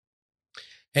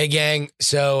Hey, gang.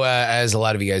 So, as a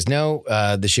lot of you guys know,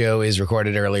 the show is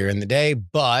recorded earlier in the day,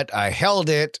 but I held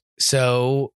it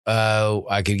so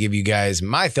I could give you guys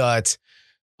my thoughts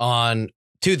on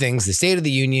two things, the State of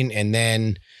the Union and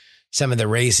then some of the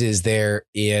races there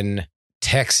in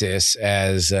Texas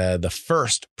as the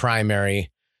first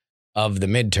primary of the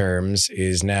midterms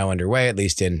is now underway, at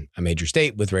least in a major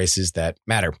state with races that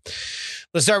matter.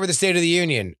 Let's start with the State of the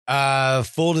Union.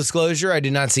 Full disclosure, I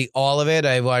did not see all of it.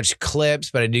 I watched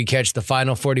clips, but I did catch the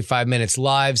final 45 minutes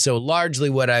live. So largely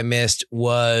what I missed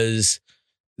was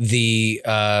the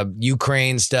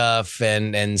Ukraine stuff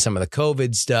and some of the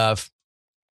COVID stuff.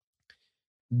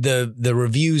 The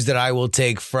reviews that I will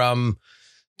take from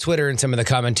Twitter and some of the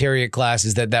commentariat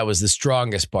classes that was the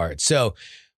strongest part. So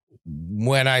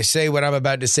when I say what I'm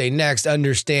about to say next,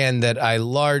 understand that I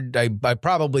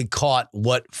probably caught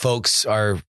what folks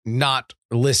are not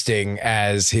listing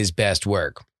as his best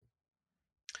work.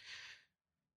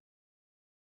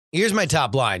 Here's my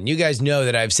top line. You guys know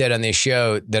that I've said on this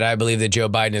show that I believe that Joe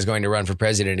Biden is going to run for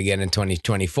president again in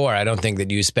 2024. I don't think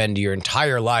that you spend your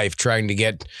entire life trying to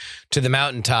get to the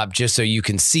mountaintop just so you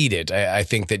concede it. I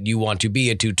think that you want to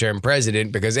be a two-term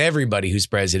president because everybody who's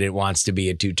president wants to be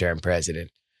a two-term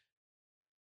president.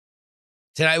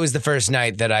 Tonight was the first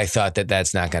night that I thought that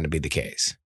that's not going to be the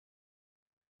case.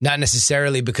 Not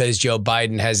necessarily because Joe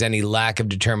Biden has any lack of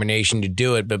determination to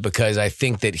do it, but because I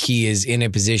think that he is in a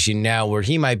position now where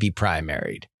he might be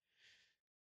primaried.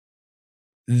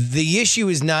 The issue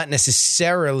is not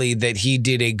necessarily that he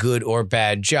did a good or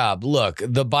bad job. Look,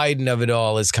 the Biden of it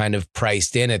all is kind of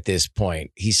priced in at this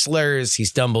point. He slurs, he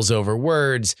stumbles over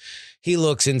words, he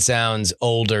looks and sounds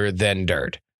older than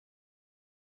dirt.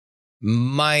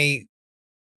 My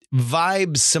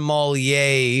vibe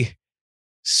sommelier,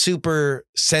 super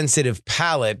sensitive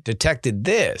palate detected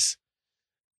this.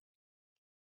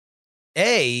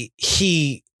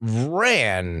 He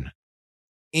ran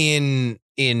in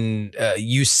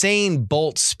Usain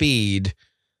Bolt speed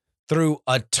through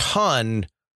a ton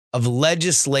of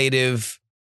legislative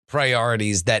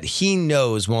priorities that he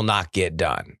knows will not get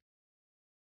done.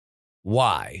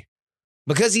 Why?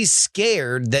 Because he's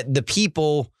scared that the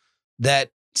people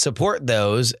that support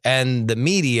those and the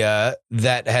media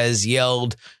that has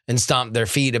yelled and stomped their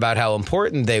feet about how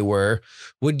important they were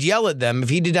would yell at them if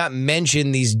he did not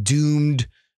mention these doomed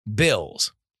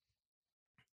bills.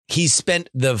 He spent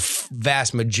the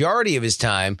vast majority of his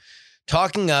time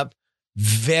talking up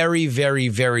very, very,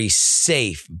 very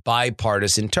safe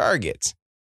bipartisan targets.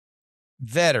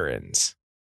 Veterans,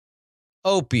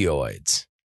 opioids,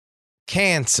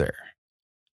 cancer.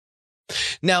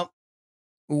 Now,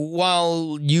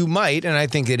 while you might, and I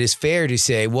think it is fair to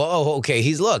say, well, okay,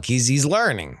 he's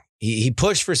learning. He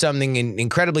pushed for something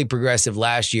incredibly progressive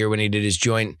last year when he did his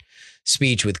joint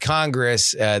speech with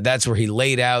Congress. That's where he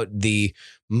laid out the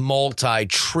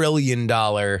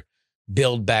multi-trillion-dollar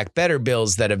Build Back Better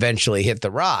bills that eventually hit the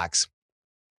rocks.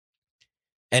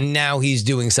 And now he's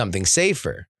doing something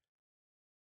safer.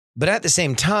 But at the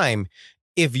same time,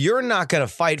 if you're not going to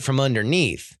fight from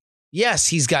underneath, yes,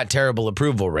 he's got terrible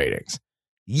approval ratings.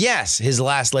 Yes, his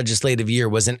last legislative year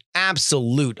was an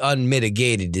absolute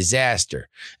unmitigated disaster,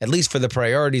 at least for the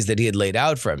priorities that he had laid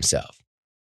out for himself.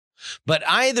 But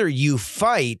either you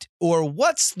fight, or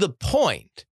what's the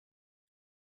point?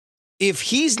 If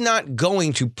he's not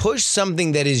going to push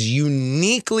something that is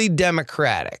uniquely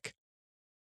Democratic,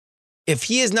 if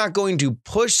he is not going to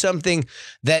push something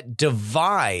that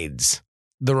divides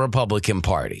the Republican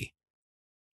Party,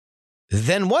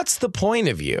 then what's the point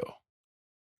of you?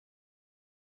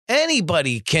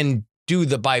 Anybody can do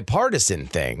the bipartisan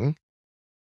thing.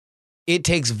 It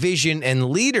takes vision and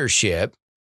leadership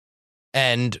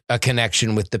and a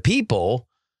connection with the people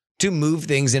to move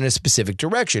things in a specific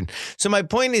direction. So my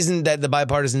point isn't that the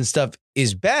bipartisan stuff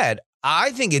is bad.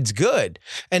 I think it's good.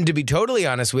 And to be totally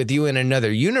honest with you, in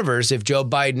another universe, if Joe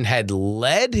Biden had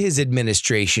led his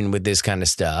administration with this kind of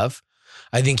stuff,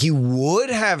 I think he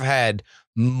would have had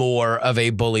more of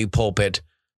a bully pulpit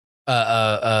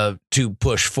to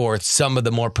push forth some of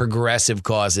the more progressive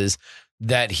causes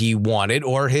that he wanted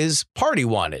or his party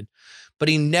wanted. But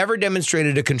he never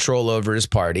demonstrated a control over his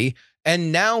party.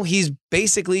 And now he's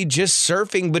basically just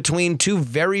surfing between two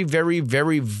very, very,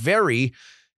 very, very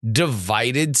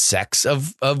divided sects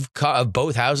of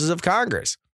both houses of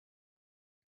Congress.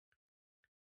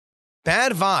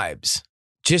 Bad vibes.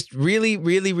 Just really,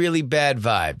 really, really bad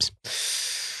vibes.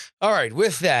 All right,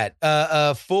 with that,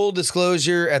 full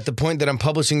disclosure at the point that I'm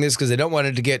publishing this, because I don't want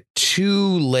it to get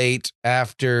too late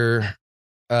after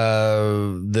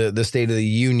the State of the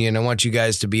Union. I want you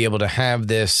guys to be able to have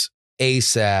this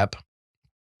ASAP.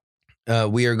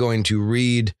 We are going to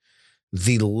read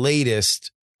the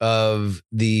latest of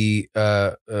the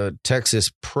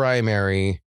Texas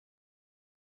primary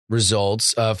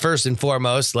results. First and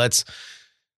foremost, let's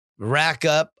rack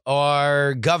up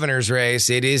our governor's race.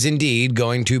 It is indeed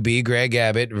going to be Greg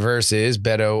Abbott versus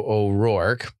Beto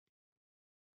O'Rourke.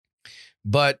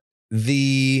 But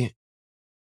the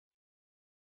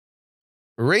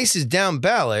races down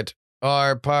ballot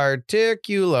are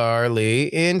particularly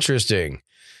interesting,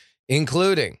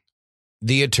 including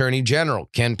the Attorney General,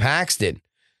 Ken Paxton,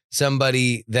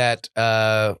 somebody that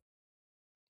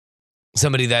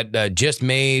just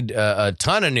made a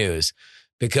ton of news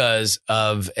because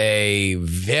of a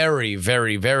very,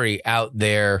 very, very out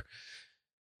there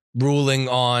ruling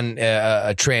on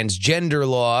a transgender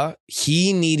law.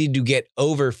 He needed to get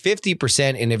over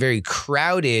 50% in a very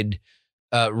crowded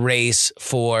race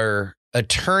for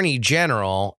Attorney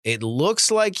General. It looks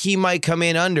like he might come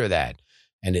in under that.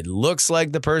 And it looks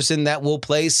like the person that will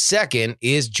place second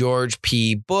is George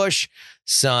P. Bush,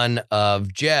 son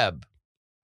of Jeb.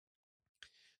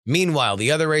 Meanwhile,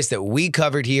 the other race that we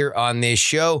covered here on this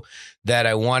show that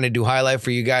I wanted to highlight for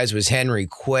you guys was Henry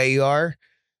Cuellar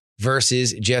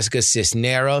versus Jessica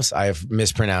Cisneros. I've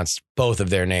mispronounced both of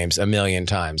their names a million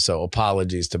times, so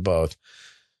apologies to both.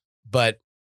 But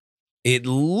it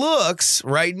looks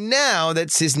right now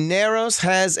that Cisneros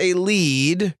has a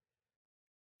lead.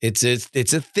 It's a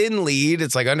thin lead.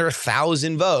 It's like under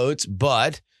 1,000 votes,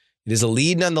 but it is a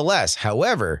lead nonetheless.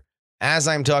 However, as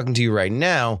I'm talking to you right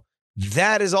now,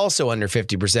 that is also under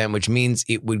 50%, which means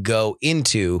it would go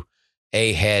into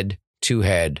a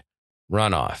head-to-head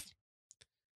runoff.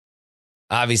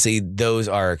 Obviously, those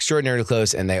are extraordinarily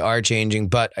close, and they are changing,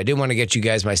 but I did want to get you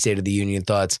guys my State of the Union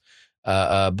thoughts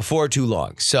before too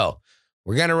long. So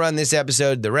we're going to run this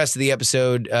episode. The rest of the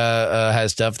episode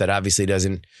has stuff that obviously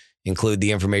doesn't include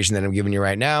the information that I'm giving you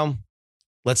right now.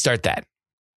 Let's start that.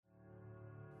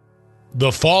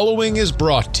 The following is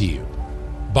brought to you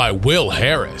by Will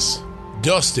Harris,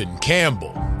 Dustin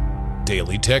Campbell,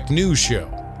 Daily Tech News Show,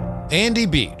 Andy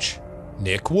Beach,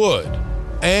 Nick Wood,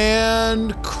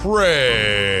 and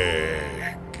Craig.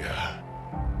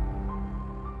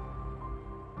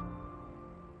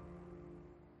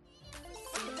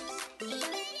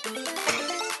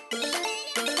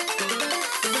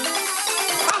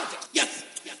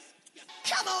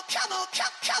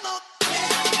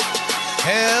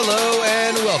 Hello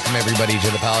and welcome everybody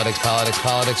to the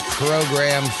Politics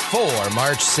program for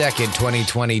March 2nd,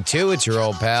 2022. It's your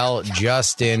old pal,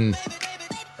 Justin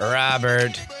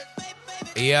Robert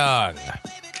Young.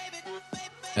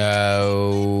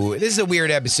 This is a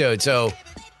weird episode. So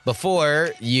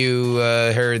before you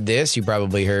heard this, you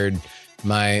probably heard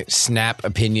my snap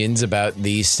opinions about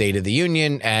the State of the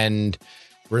Union and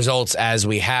results as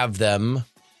we have them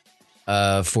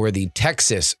for the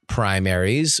Texas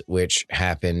primaries, which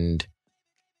happened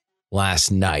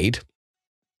last night.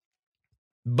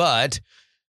 But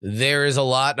there is a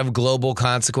lot of global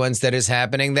consequence that is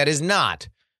happening that is not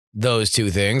those two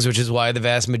things, which is why the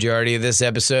vast majority of this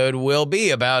episode will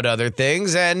be about other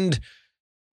things. And,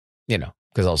 you know,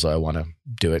 because also I want to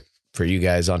do it for you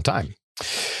guys on time.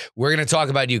 We're going to talk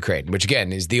about Ukraine, which,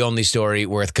 again, is the only story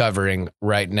worth covering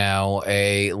right now.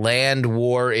 A land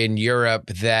war in Europe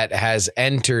that has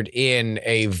entered in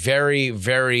a very,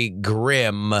 very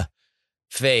grim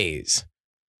phase.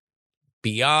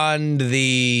 Beyond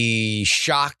the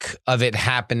shock of it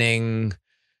happening,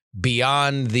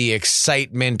 beyond the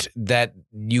excitement that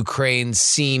Ukraine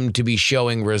seemed to be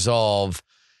showing resolve,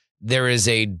 there is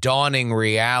a dawning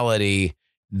reality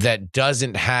that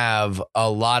doesn't have a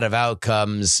lot of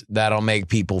outcomes that'll make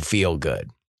people feel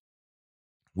good.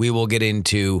 We will get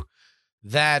into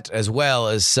that as well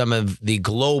as some of the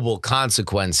global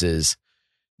consequences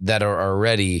that are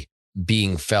already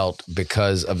being felt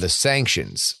because of the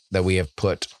sanctions that we have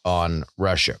put on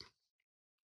Russia.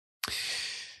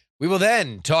 We will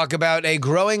then talk about a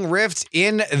growing rift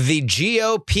in the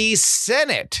GOP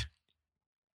Senate.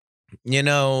 You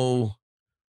know,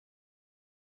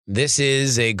 this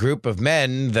is a group of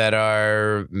men that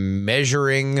are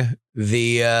measuring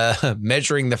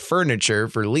the furniture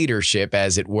for leadership,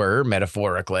 as it were,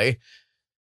 metaphorically.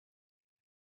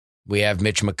 We have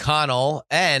Mitch McConnell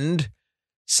and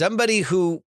somebody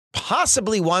who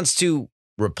possibly wants to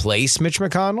replace Mitch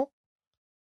McConnell,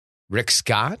 Rick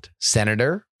Scott,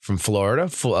 senator from Florida,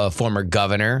 former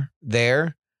governor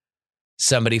there.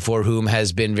 Somebody for whom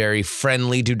has been very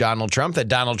friendly to Donald Trump, that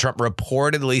Donald Trump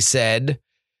reportedly said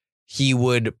he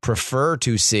would prefer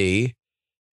to see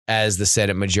as the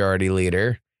Senate Majority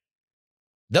Leader.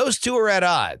 Those two are at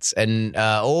odds. And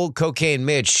old Cocaine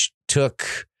Mitch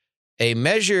took a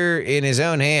measure in his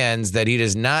own hands that he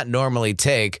does not normally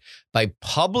take by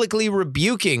publicly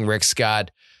rebuking Rick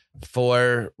Scott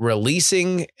for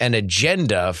releasing an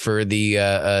agenda for the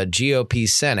GOP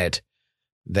Senate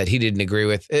that he didn't agree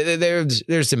with.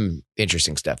 There's some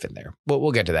interesting stuff in there.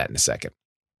 We'll get to that in a second.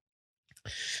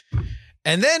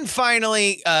 And then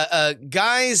finally,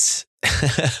 guys,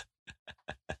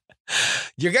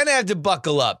 you're going to have to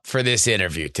buckle up for this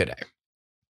interview today.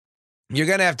 You're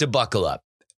going to have to buckle up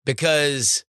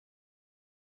because,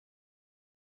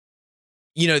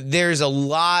 you know, there's a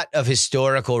lot of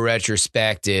historical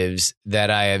retrospectives that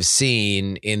I have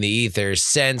seen in the ether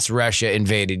since Russia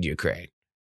invaded Ukraine.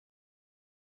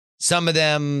 Some of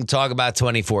them talk about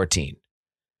 2014.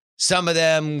 Some of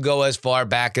them go as far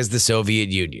back as the Soviet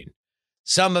Union.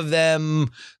 Some of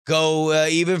them go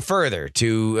even further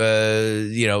to,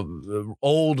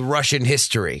 old Russian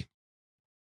history.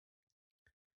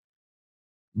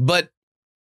 But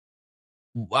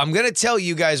I'm going to tell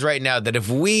you guys right now that if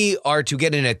we are to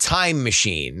get in a time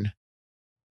machine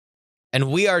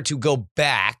and we are to go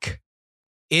back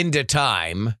into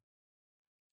time,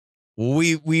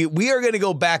 we are going to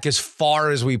go back as far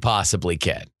as we possibly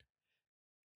can.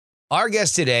 Our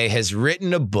guest today has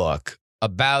written a book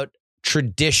about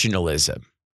traditionalism.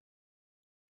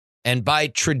 And by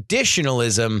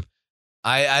traditionalism,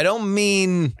 I don't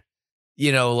mean,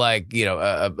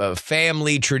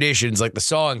 family traditions like the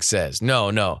song says.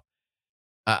 No.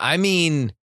 I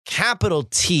mean capital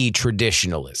T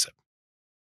traditionalism.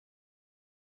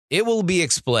 It will be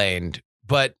explained,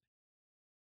 but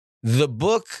the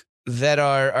book that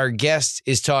our guest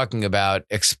is talking about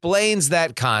explains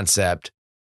that concept,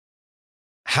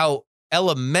 how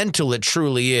elemental it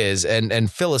truly is, and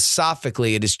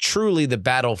philosophically, it is truly the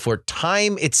battle for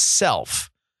time itself,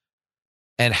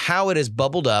 and how it has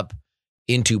bubbled up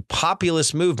into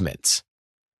populist movements,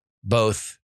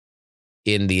 both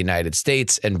in the United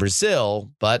States and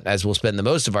Brazil, but as we'll spend the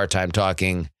most of our time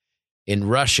talking, in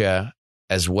Russia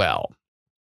as well.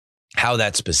 How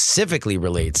that specifically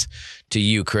relates to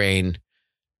Ukraine.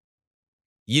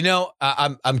 You know,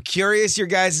 I'm curious your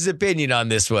guys' opinion on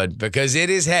this one because it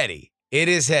is heady. It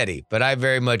is heady, but I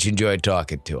very much enjoyed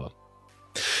talking to him.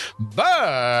 But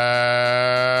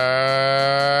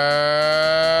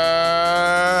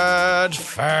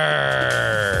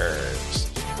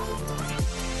first,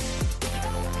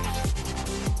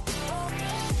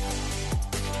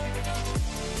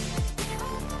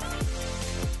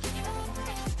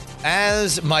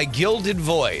 as my gilded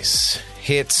voice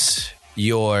hits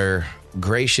your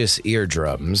gracious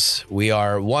eardrums, we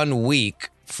are 1 week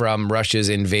from Russia's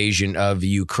invasion of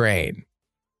Ukraine.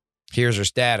 Here's our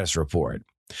status report.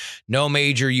 No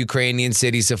major Ukrainian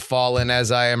cities have fallen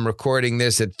as I am recording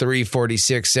this at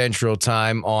 3:46 Central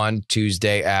Time on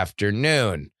Tuesday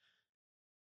afternoon.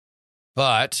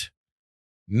 But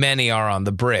many are on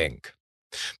the brink.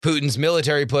 Putin's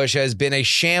military push has been a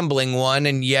shambling one,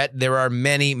 and yet there are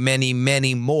many, many,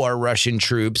 many more Russian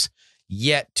troops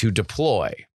yet to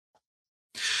deploy.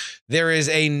 There is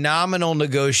a nominal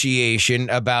negotiation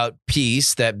about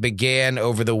peace that began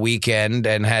over the weekend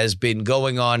and has been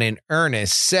going on in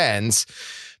earnest since.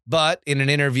 But in an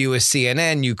interview with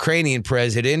CNN, Ukrainian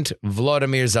President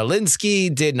Volodymyr Zelensky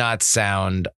did not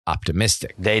sound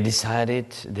optimistic. They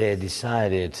decided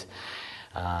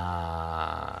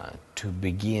to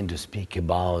begin to speak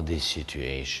about this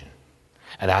situation.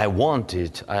 And I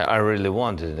really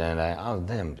wanted, and I asked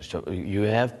them, so you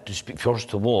have to speak,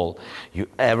 first of all,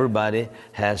 everybody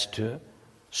has to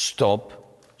stop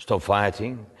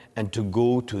fighting and to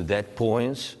go to that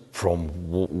point from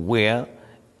where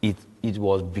it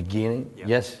was beginning. Yeah.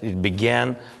 Yes, it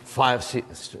began 6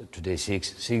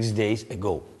 days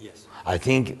ago. Yes. I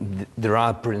think there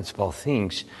are principal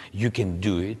things you can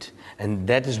do it, and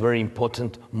that is very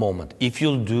important moment. If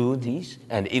you'll do this,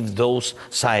 and if those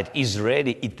side is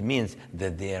ready, it means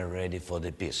that they are ready for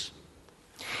the peace.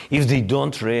 If they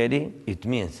don't ready, it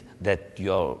means that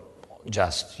you're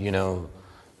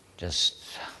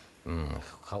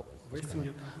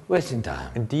wasting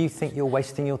time. And do you think you're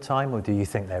wasting your time, or do you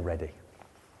think they're ready?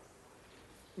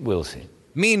 We'll see.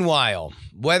 Meanwhile,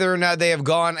 whether or not they have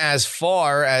gone as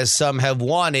far as some have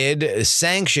wanted,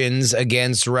 sanctions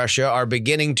against Russia are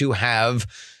beginning to have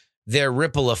their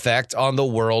ripple effect on the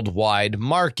worldwide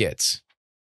markets.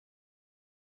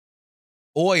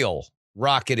 Oil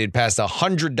rocketed past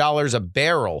 $100 a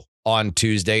barrel on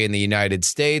Tuesday in the United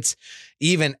States,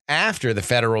 even after the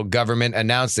federal government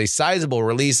announced a sizable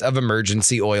release of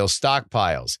emergency oil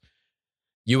stockpiles.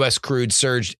 U.S. crude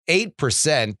surged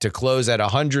 8% to close at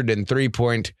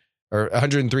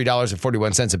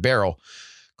 $103.41 a barrel,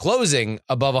 closing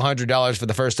above $100 for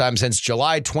the first time since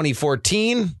July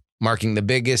 2014, marking the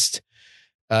biggest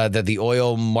that the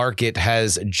oil market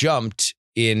has jumped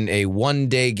in a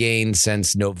one-day gain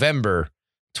since November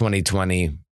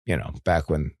 2020, back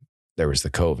when there was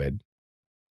the COVID.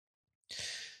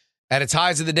 At its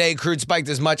highs of the day, crude spiked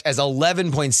as much as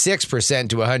 11.6%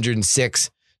 to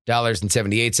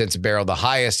 $106.78 a barrel, the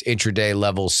highest intraday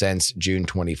level since June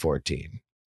 2014.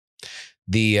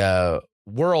 The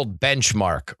world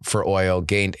benchmark for oil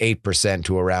gained 8%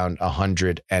 to around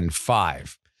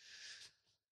 105.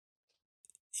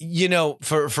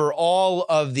 For all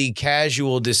of the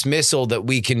casual dismissal that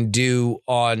we can do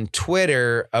on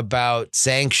Twitter about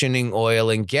sanctioning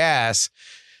oil and gas,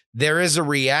 there is a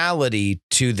reality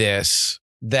to this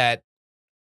that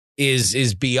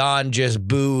is beyond just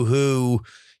boo-hoo,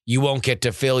 you won't get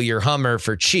to fill your Hummer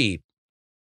for cheap.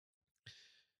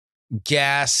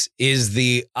 Gas is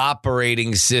the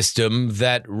operating system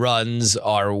that runs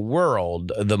our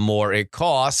world. The more it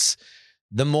costs,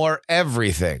 the more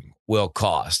everything will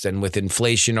cost. And with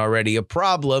inflation already a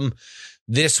problem,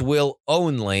 this will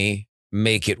only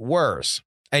make it worse.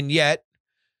 And yet,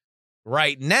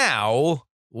 right now,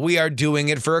 we are doing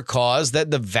it for a cause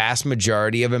that the vast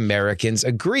majority of Americans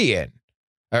agree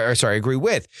with.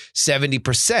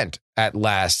 70% at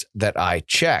last that I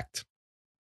checked.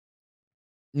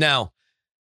 Now,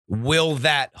 will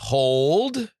that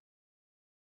hold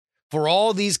for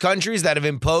all these countries that have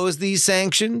imposed these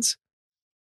sanctions?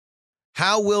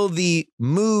 How will the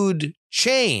mood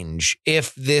change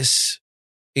if this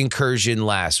incursion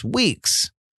lasts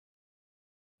weeks?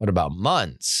 What about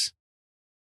months?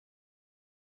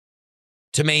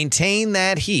 To maintain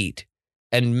that heat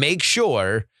and make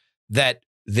sure that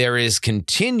there is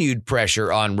continued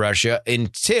pressure on Russia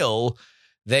until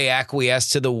they acquiesce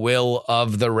to the will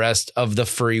of the rest of the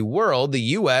free world, the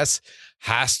U.S.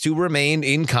 has to remain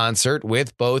in concert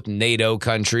with both NATO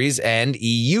countries and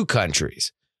EU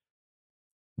countries.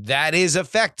 That is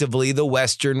effectively the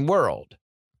Western world.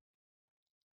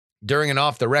 During an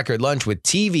off-the-record lunch with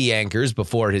TV anchors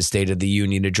before his State of the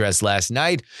Union address last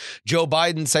night, Joe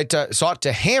Biden sought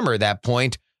to hammer that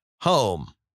point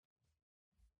home.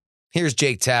 Here's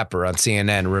Jake Tapper on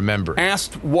CNN, Remember.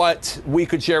 Asked what we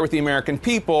could share with the American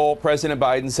people, President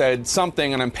Biden said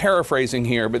something, and I'm paraphrasing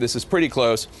here, but this is pretty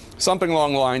close, something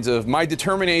along the lines of, my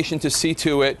determination to see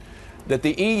to it that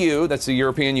the EU, that's the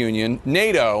European Union,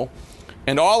 NATO,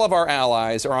 and all of our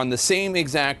allies are on the same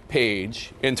exact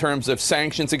page in terms of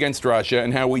sanctions against Russia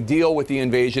and how we deal with the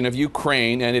invasion of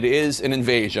Ukraine, and it is an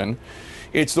invasion.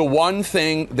 It's the one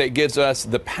thing that gives us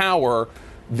the power,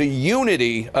 the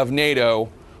unity of NATO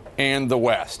and the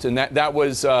West. And that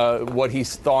was what he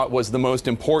thought was the most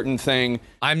important thing.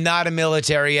 I'm not a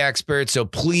military expert, so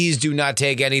please do not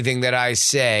take anything that I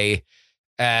say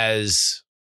as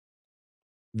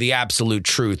the absolute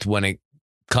truth when it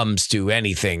comes to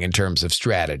anything in terms of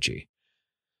strategy.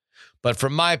 But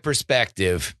from my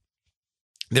perspective,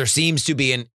 there seems to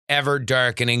be an ever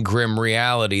darkening grim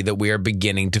reality that we are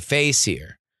beginning to face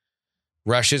here.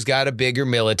 Russia's got a bigger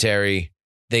military.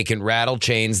 They can rattle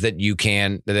chains that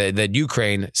Ukraine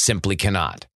simply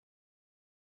cannot.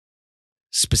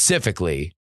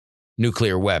 Specifically,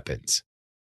 nuclear weapons.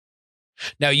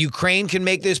 Now, Ukraine can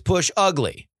make this push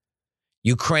ugly.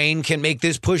 Ukraine can make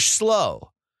this push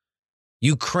slow.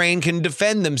 Ukraine can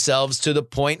defend themselves to the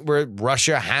point where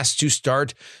Russia has to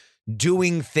start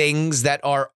doing things that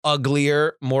are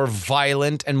uglier, more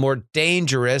violent, and more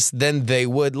dangerous than they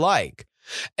would like.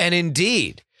 And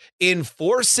indeed,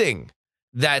 enforcing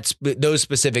those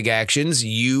specific actions,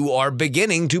 you are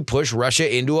beginning to push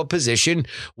Russia into a position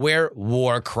where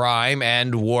war crime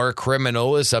and war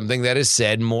criminal is something that is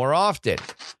said more often,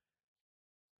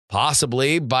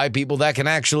 possibly by people that can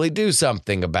actually do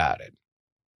something about it.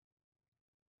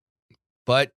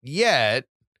 But yet,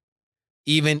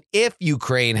 even if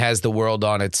Ukraine has the world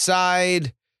on its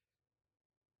side,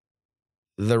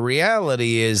 the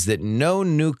reality is that no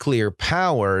nuclear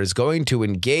power is going to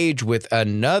engage with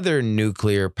another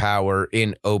nuclear power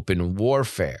in open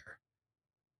warfare.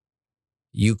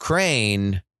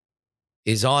 Ukraine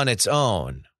is on its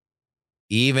own,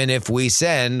 even if we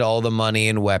send all the money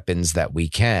and weapons that we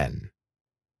can.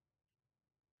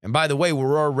 And by the way,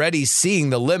 we're already seeing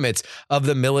the limits of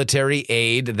the military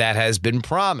aid that has been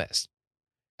promised.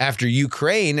 After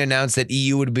Ukraine announced that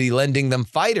EU would be lending them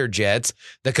fighter jets,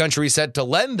 the country set to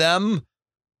lend them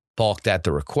balked at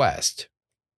the request.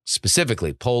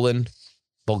 Specifically, Poland,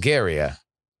 Bulgaria,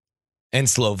 and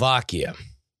Slovakia.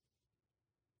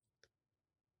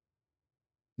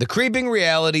 The creeping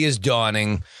reality is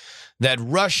dawning that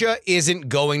Russia isn't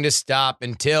going to stop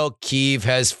until Kyiv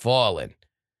has fallen.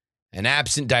 And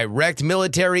absent direct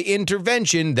military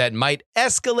intervention that might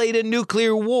escalate a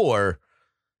nuclear war,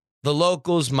 the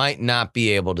locals might not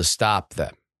be able to stop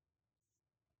them.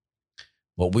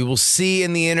 What we will see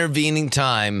in the intervening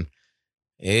time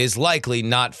is likely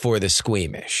not for the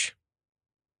squeamish.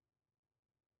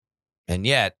 And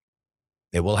yet,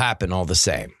 it will happen all the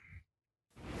same.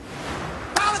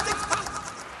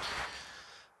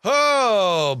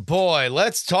 Oh, boy,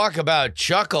 let's talk about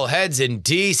chuckleheads in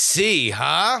D.C.,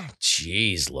 huh?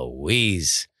 Jeez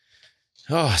Louise.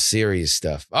 Oh, serious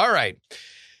stuff. All right.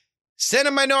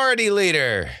 Senate Minority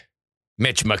Leader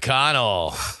Mitch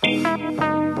McConnell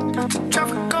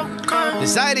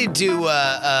decided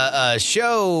to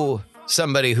show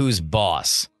somebody who's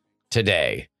boss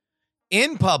today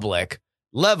in public,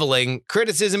 leveling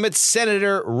criticism at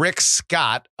Senator Rick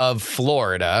Scott of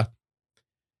Florida.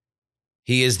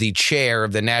 He is the chair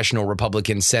of the National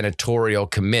Republican Senatorial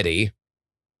Committee.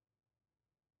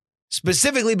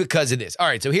 Specifically because of this. All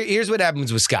right, so here's what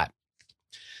happens with Scott.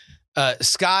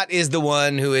 Scott is the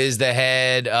one who is the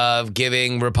head of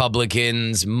giving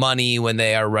Republicans money when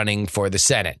they are running for the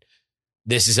Senate.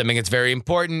 This is something that's very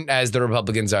important, as the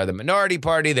Republicans are the minority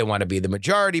party. They want to be the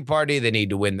majority party. They need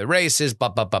to win the races.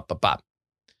 Bop, bop, bop, bop, bop.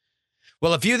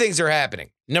 Well, a few things are happening.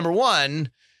 Number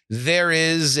one, there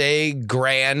is a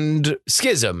grand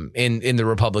schism in the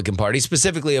Republican Party,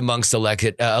 specifically amongst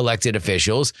elected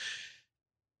officials,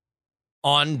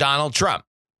 on Donald Trump.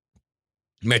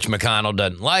 Mitch McConnell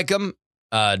doesn't like him.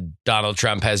 Donald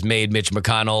Trump has made Mitch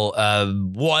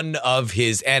McConnell one of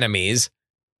his enemies.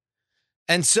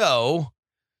 And so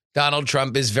Donald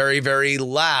Trump is very, very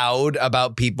loud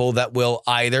about people that will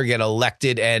either get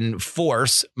elected and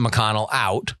force McConnell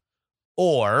out,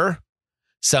 or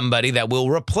somebody that will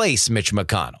replace Mitch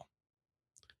McConnell.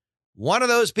 One of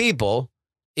those people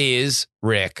is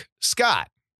Rick Scott.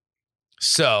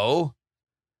 So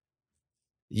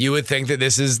you would think that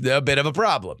this is a bit of a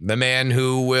problem. The man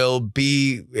who will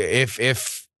be,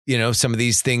 if you know, some of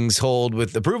these things hold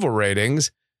with approval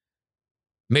ratings,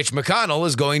 Mitch McConnell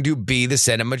is going to be the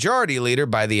Senate Majority Leader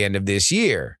by the end of this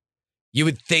year. You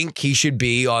would think he should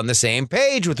be on the same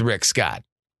page with Rick Scott.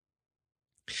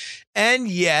 And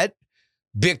yet,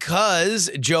 because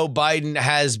Joe Biden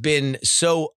has been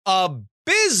so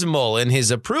abysmal in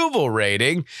his approval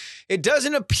rating, it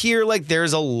doesn't appear like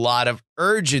there's a lot of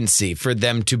urgency for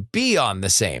them to be on the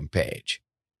same page.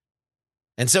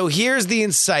 And so here's the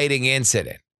inciting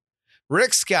incident.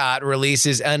 Rick Scott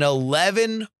releases an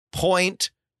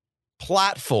 11-point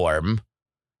platform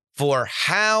for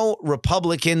how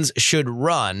Republicans should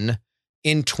run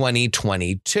in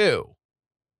 2022.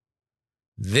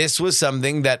 This was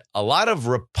something that a lot of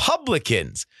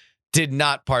Republicans did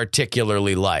not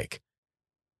particularly like.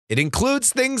 It includes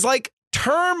things like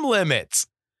term limits,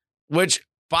 which,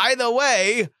 by the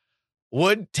way,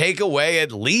 would take away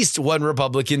at least one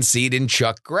Republican seat in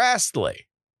Chuck Grassley.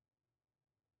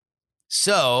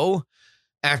 So,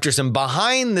 after some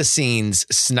behind-the-scenes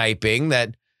sniping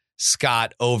that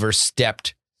Scott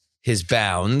overstepped his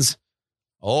bounds,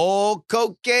 old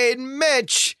Cocaine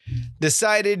Mitch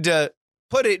decided to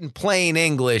put it in plain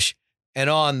English and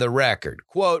on the record.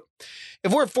 Quote,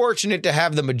 "If we're fortunate to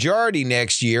have the majority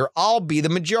next year, I'll be the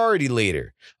majority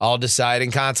leader. I'll decide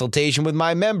in consultation with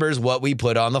my members what we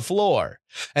put on the floor.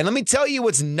 And let me tell you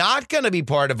what's not going to be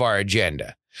part of our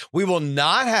agenda. We will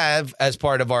not have as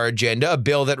part of our agenda a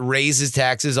bill that raises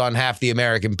taxes on half the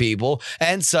American people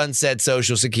and sunsets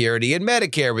Social Security and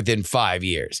Medicare within 5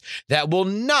 years. That will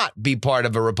not be part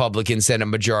of a Republican Senate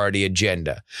majority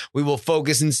agenda. We will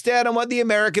focus instead on what the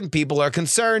American people are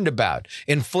concerned about: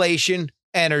 inflation,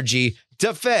 energy,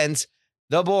 defense,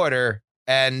 the border,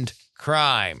 and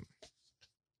crime."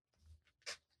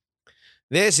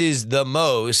 This is the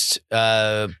most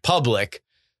public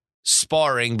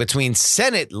sparring between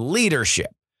Senate leadership.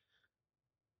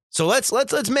 So let's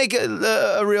make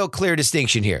a real clear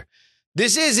distinction here.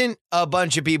 This isn't a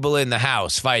bunch of people in the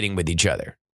House fighting with each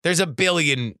other. There's a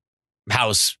billion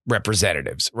House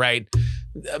representatives, right?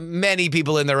 Many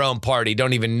people in their own party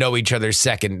don't even know each other's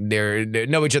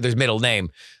know each other's middle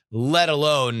name, let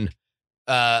alone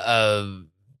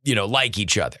like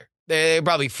each other. They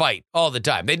probably fight all the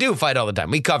time. They do fight all the time.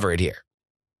 We cover it here.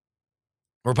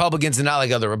 Republicans are not like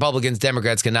other Republicans.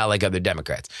 Democrats cannot like other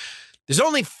Democrats. There's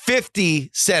only 50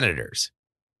 senators.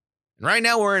 And right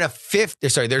now we're in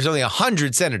there's only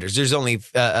 100 senators. There's only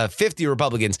 50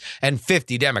 Republicans and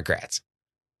 50 Democrats.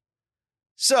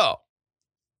 So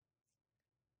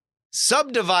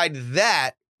subdivide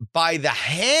that by the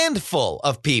handful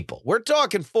of people. We're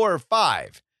talking 4 or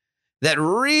 5 that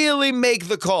really make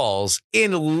the calls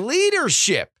in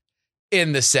leadership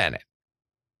in the Senate.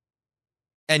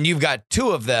 And you've got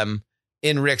two of them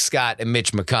in Rick Scott and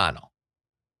Mitch McConnell.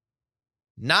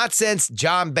 Not since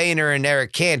John Boehner and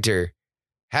Eric Cantor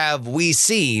have we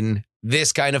seen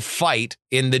this kind of fight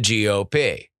in the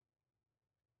GOP.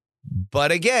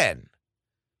 But again,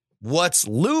 what's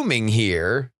looming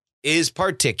here is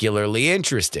particularly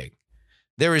interesting.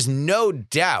 There is no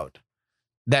doubt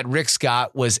that Rick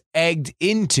Scott was egged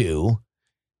into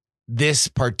this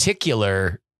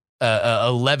particular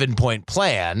 11-point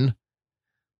plan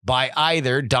by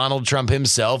either Donald Trump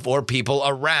himself or people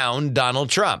around Donald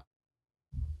Trump.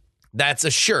 That's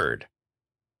assured.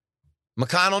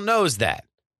 McConnell knows that.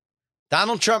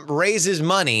 Donald Trump raises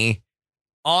money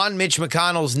on Mitch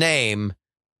McConnell's name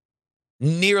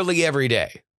nearly every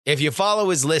day. If you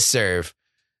follow his listserv,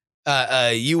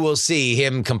 you will see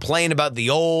him complain about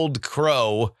the old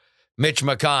crow, Mitch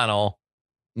McConnell,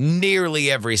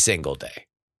 nearly every single day.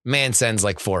 Man sends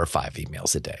like 4 or 5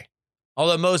 emails a day.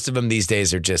 Although most of them these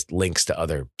days are just links to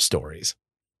other stories.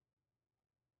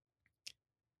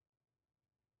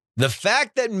 The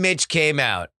fact that Mitch came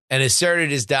out and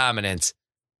asserted his dominance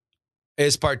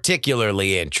is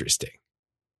particularly interesting.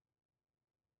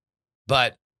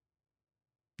 But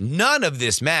none of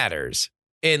this matters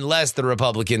unless the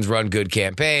Republicans run good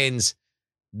campaigns.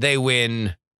 They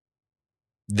win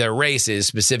their races,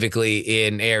 specifically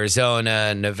in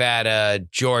Arizona, Nevada,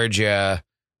 Georgia,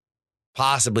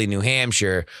 possibly New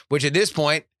Hampshire, which at this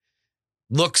point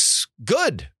looks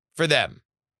good for them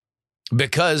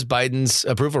because Biden's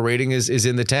approval rating is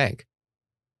in the tank.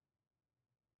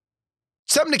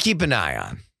 Something to keep an eye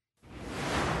on.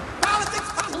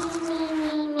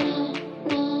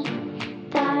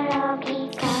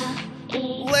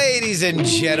 Ladies and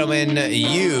gentlemen,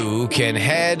 you can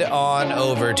head on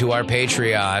over to our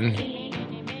Patreon.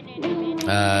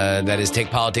 That is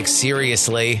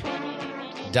takepoliticsseriously.com.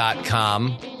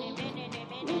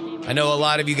 I know a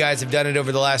lot of you guys have done it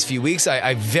over the last few weeks.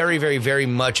 I very, very, very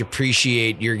much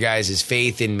appreciate your guys'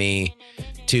 faith in me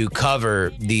to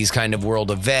cover these kind of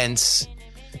world events,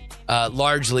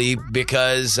 largely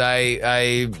because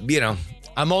I'm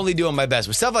only doing my best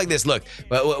with stuff like this. Look,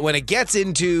 when it gets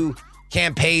into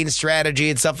campaign strategy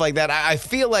and stuff like that, I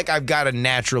feel like I've got a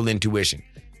natural intuition.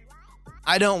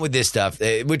 I don't with this stuff,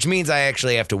 which means I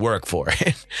actually have to work for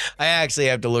it. I actually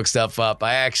have to look stuff up.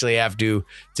 I actually have to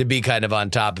be kind of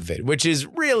on top of it, which is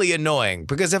really annoying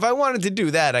because if I wanted to do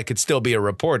that, I could still be a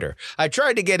reporter. I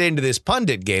tried to get into this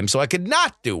pundit game so I could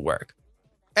not do work.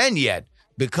 And yet,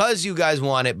 because you guys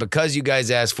want it, because you guys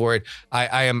asked for it,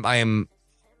 I am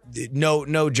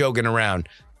no joking around,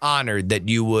 honored that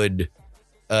you would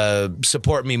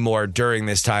support me more during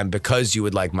this time because you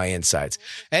would like my insights.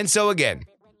 And so again,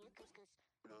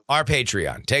 our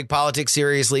Patreon,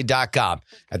 takepoliticsseriously.com.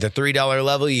 At the $3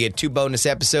 level, you get 2 bonus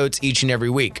episodes each and every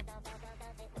week.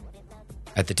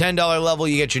 At the $10 level,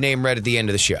 you get your name read at the end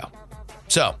of the show.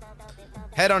 So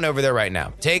head on over there right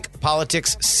now.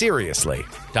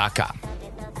 takepoliticsseriously.com.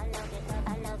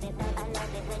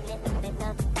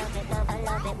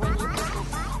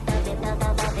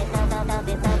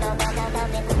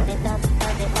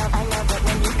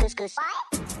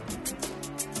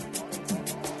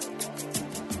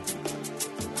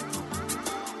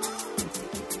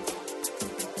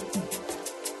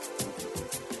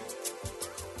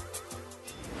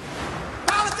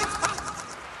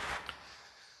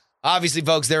 Obviously,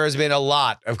 folks, there has been a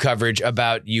lot of coverage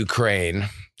about Ukraine.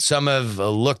 Some have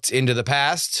looked into the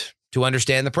past to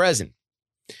understand the present.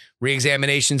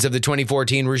 Reexaminations of the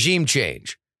 2014 regime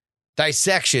change,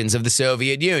 dissections of the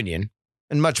Soviet Union,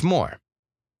 and much more.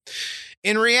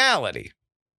 In reality,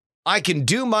 I can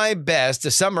do my best to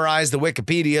summarize the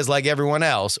Wikipedias like everyone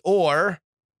else, or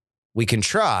we can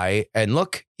try and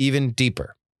look even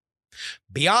deeper,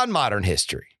 beyond modern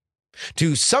history,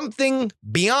 to something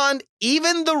beyond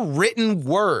even the written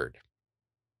word.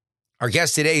 Our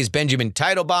guest today is Benjamin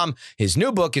Teitelbaum. His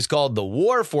new book is called The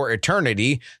War for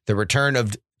Eternity, The Return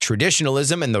of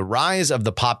Traditionalism and the Rise of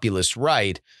the Populist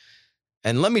Right.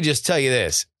 And let me just tell you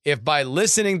this. If by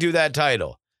listening to that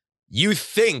title, you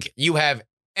think you have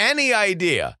any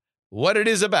idea what it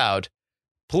is about,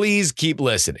 please keep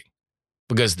listening,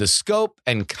 because the scope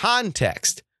and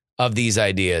context of these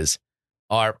ideas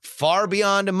are far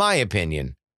beyond, in my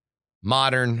opinion,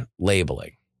 modern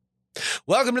labeling.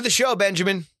 Welcome to the show,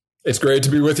 Benjamin. It's great to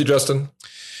be with you, Justin.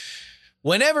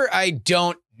 Whenever I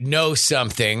don't know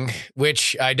something,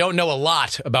 which I don't know a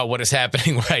lot about what is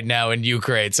happening right now in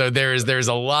Ukraine, so there's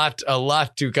a lot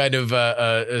to kind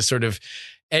of sort of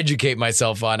educate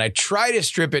myself on. I try to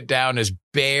strip it down as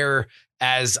bare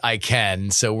as I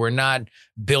can, so we're not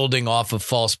building off of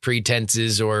false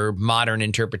pretenses or modern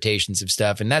interpretations of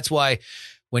stuff. And that's why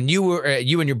when you and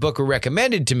your book were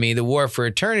recommended to me, The War for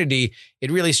Eternity,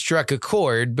 it really struck a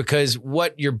chord because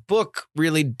what your book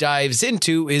really dives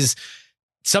into is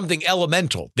something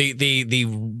elemental, the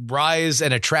rise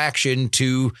and attraction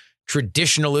to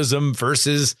traditionalism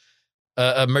versus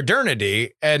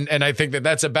modernity. And I think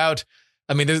that's about,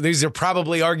 I mean, these are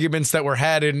probably arguments that were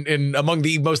had in among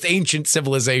the most ancient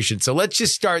civilizations. So let's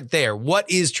just start there.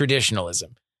 What is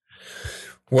traditionalism?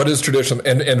 What is traditional?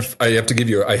 And I have to give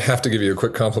you a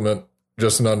quick compliment,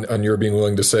 Justin, on your being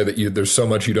willing to say that there's so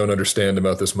much you don't understand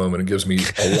about this moment. It gives me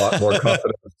a lot more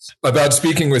confidence about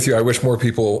speaking with you. I wish more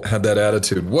people had that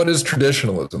attitude. What is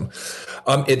traditionalism?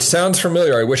 It sounds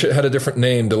familiar. I wish it had a different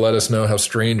name to let us know how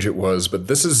strange it was. But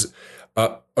this is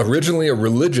originally a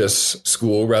religious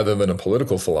school rather than a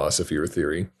political philosophy or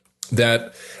theory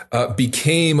that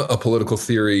became a political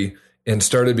theory and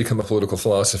started to become a political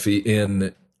philosophy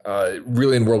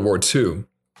really in World War II.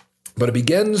 But it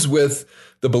begins with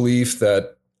the belief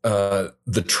that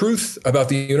the truth about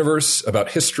the universe,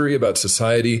 about history, about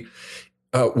society,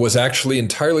 was actually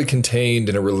entirely contained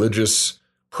in a religious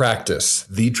practice,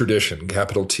 the tradition,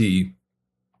 capital T,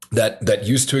 that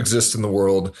used to exist in the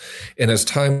world. And as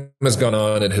time has gone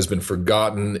on, it has been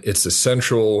forgotten. Its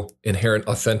essential, inherent,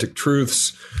 authentic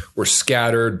truths were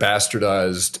scattered,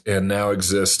 bastardized, and now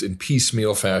exist in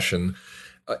piecemeal fashion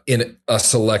in a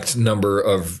select number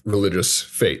of religious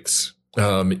faiths.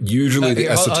 Usually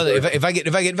the if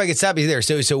I could stop you there.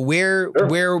 So where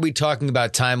are we talking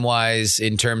about time wise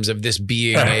in terms of this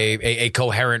being a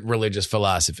coherent religious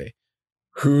philosophy?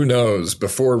 Who knows?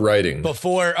 Before writing.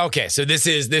 Okay. So this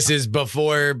is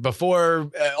before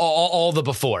all the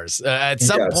befores at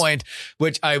some point,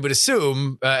 which I would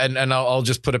assume, and I'll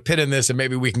just put a pin in this and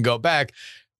maybe we can go back,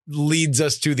 leads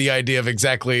us to the idea of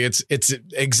exactly its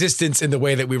existence in the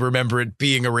way that we remember it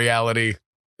being a reality,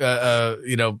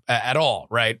 at all,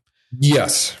 right?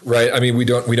 Yes, right. I mean, we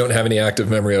don't have any active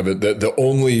memory of it.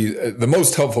 The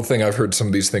most helpful thing I've heard some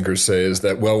of these thinkers say is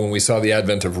that, well, when we saw the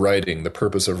advent of writing, the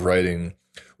purpose of writing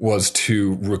was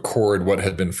to record what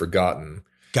had been forgotten.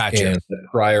 Gotcha. And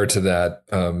prior to that,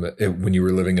 when you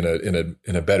were living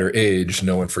in a better age,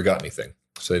 no one forgot anything,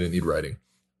 so they didn't need writing.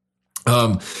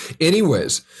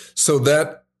 Anyways, so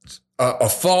that a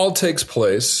fall takes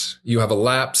place, you have a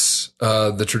lapse,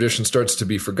 the tradition starts to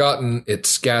be forgotten, it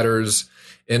scatters,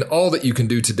 and all that you can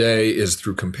do today is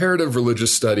through comparative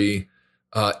religious study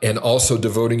and also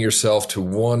devoting yourself to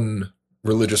one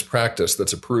religious practice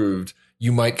that's approved,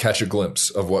 you might catch a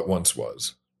glimpse of what once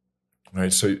was.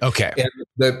 Right. So, okay. And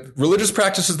the religious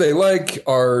practices they like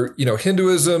are,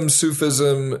 Hinduism,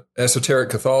 Sufism,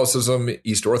 esoteric Catholicism,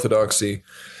 East Orthodoxy,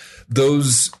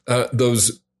 those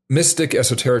mystic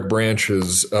esoteric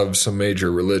branches of some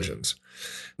major religions.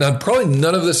 Now, probably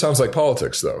none of this sounds like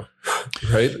politics, though,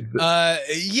 right?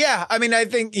 Yeah. I mean, I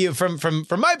think from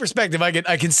my perspective,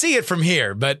 I can see it from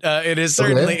here, but it is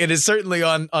certainly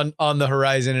on the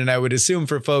horizon, and I would assume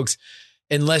for folks,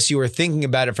 unless you were thinking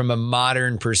about it from a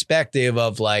modern perspective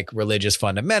of like religious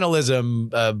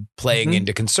fundamentalism playing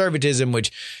into conservatism,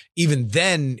 which even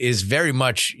then is very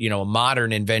much, a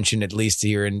modern invention, at least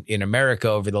here in America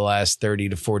over the last 30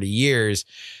 to 40 years.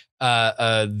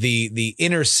 The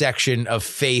intersection of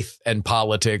faith and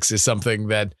politics is something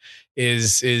that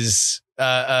is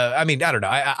I mean, I don't know.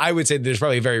 I would say there's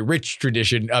probably a very rich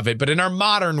tradition of it, but in our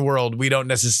modern world, we don't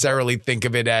necessarily think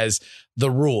of it as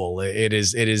the rule. It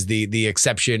is the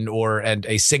exception and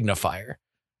a signifier.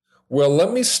 Well,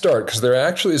 let me start because there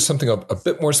actually is something a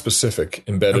bit more specific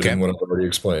embedded in what I've already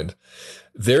explained.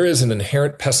 There is an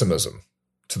inherent pessimism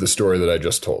to the story that I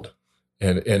just told.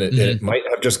 And it might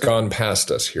have just gone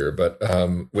past us here, but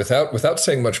without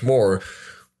saying much more,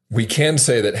 we can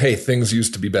say that, hey, things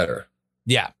used to be better.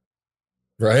 Yeah.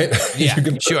 Right? Yeah, You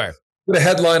can sure. put a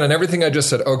headline on everything I just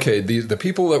said. Okay, the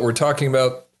people that we're talking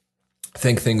about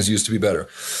think things used to be better.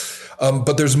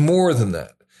 But there's more than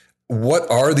that.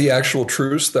 What are the actual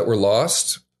truths that were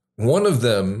lost? One of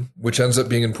them, which ends up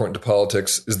being important to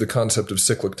politics, is the concept of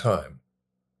cyclic time.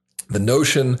 The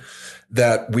notion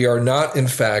that we are not, in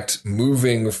fact,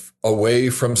 moving away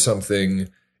from something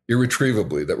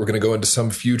irretrievably, that we're going to go into some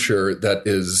future that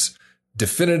is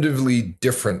definitively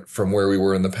different from where we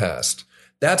were in the past.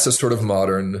 That's a sort of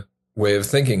modern way of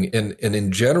thinking. And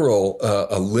in general,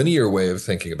 a linear way of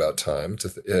thinking about time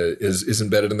is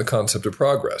embedded in the concept of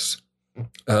progress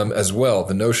as well.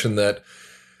 The notion that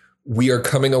we are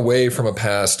coming away from a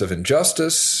past of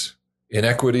injustice,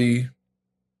 inequity,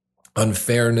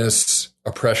 unfairness,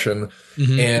 oppression,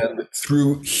 and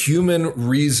through human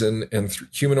reason and through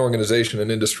human organization and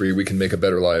industry, we can make a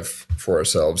better life for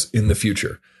ourselves in the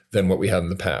future than what we had in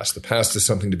the past. The past is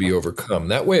something to be overcome.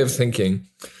 That way of thinking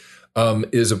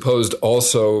is opposed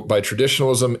also by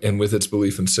traditionalism and with its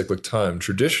belief in cyclic time.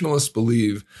 Traditionalists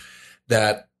believe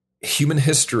that human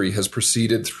history has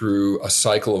proceeded through a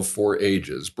cycle of 4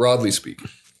 ages, broadly speaking.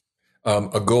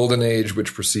 A golden age,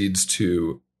 which proceeds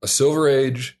to a silver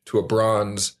age, to a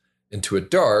bronze, and to a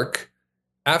dark,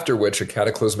 after which a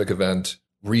cataclysmic event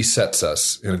resets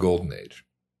us in a golden age.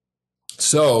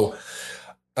 So,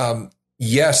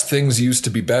 yes, things used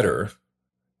to be better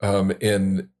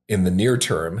in the near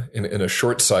term, in a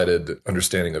short-sighted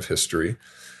understanding of history,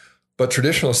 but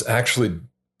traditionalists actually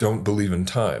don't believe in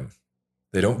time.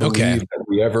 They don't believe that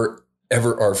we ever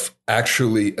are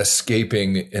actually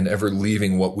escaping and ever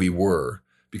leaving what we were,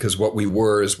 because what we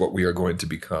were is what we are going to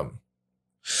become.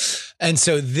 And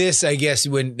so this, I guess,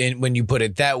 when you put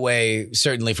it that way,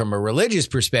 certainly from a religious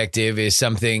perspective, is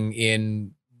something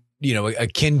in,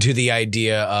 akin to the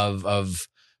idea of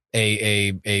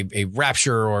a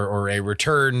rapture or a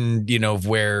return,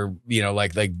 where,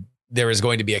 like there is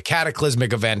going to be a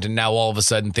cataclysmic event, and now all of a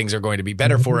sudden things are going to be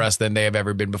better for us than they have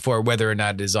ever been before, whether or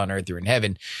not it is on earth or in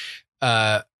heaven.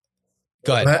 Go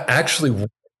ahead. Actually,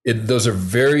 those are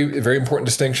very, very important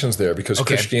distinctions there, because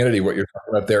Christianity, what you're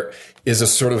talking about there, is a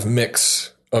sort of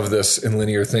mix of this in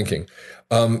linear thinking.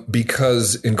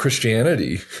 Because in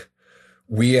Christianity,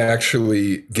 we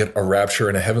actually get a rapture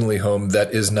and a heavenly home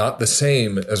that is not the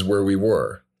same as where we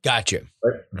were. Gotcha.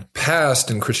 Right? Past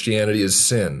in Christianity is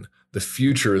sin. The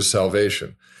future is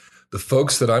salvation. The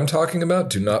folks that I'm talking about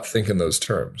do not think in those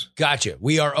terms. Gotcha.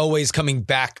 We are always coming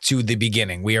back to the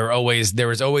beginning.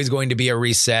 There is always going to be a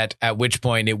reset, at which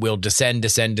point it will descend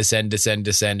until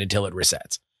it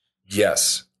resets.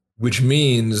 Yes. Which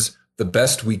means the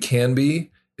best we can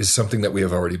be is something that we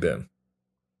have already been.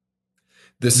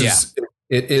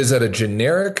 It is at a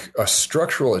generic, a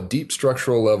deep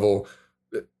structural level,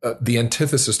 the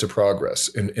antithesis to progress,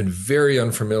 and very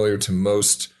unfamiliar to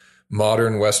most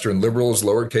modern Western liberals,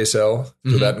 lowercase l.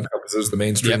 So that encompasses the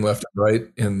mainstream left and right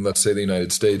in, let's say, the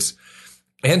United States,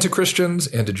 and to Christians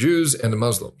and to Jews and to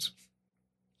Muslims.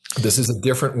 This is a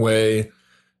different way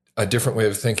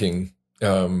of thinking,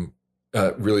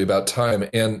 really, about time.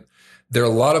 And there are a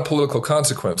lot of political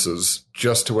consequences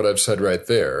just to what I've said right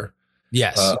there.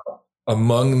 Yes.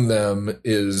 Among them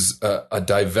is a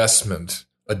divestment,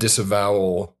 a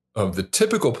disavowal of the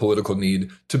typical political need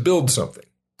to build something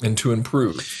and to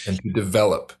improve and to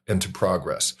develop and to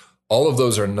progress. All of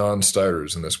those are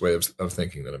non-starters in this way of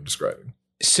thinking that I'm describing.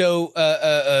 So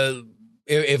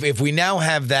if we now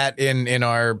have that in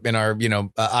our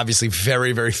obviously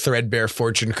very, very threadbare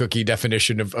fortune cookie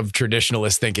definition of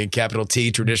traditionalist thinking, capital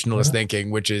T, traditionalist thinking,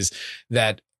 which is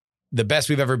that the best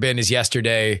we've ever been is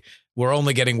yesterday. We're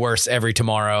only getting worse every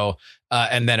tomorrow.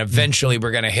 And then eventually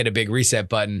we're going to hit a big reset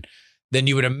button. Then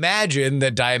you would imagine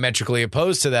that diametrically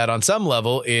opposed to that on some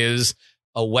level is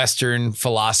a Western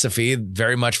philosophy,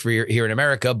 very much for here in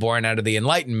America, born out of the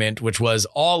Enlightenment, which was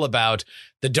all about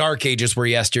the dark ages were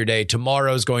yesterday.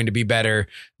 Tomorrow's going to be better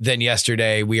than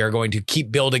yesterday. We are going to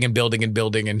keep building and building and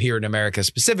building. And here in America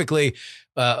specifically,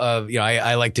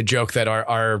 I like to joke that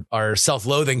our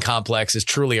self-loathing complex is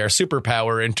truly our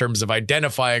superpower in terms of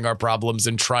identifying our problems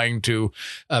and trying to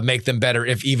make them better,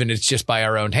 if even it's just by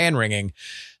our own hand wringing.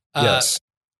 Yes.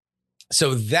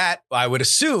 So that I would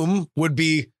assume would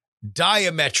be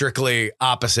diametrically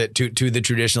opposite to the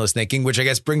traditionalist thinking, which I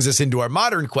guess brings us into our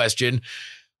modern question.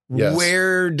 Yes.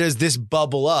 Where does this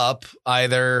bubble up,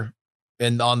 either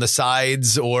on the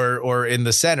sides or in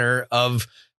the center of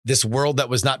this world that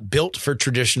was not built for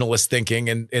traditionalist thinking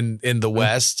in the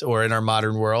West or in our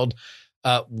modern world?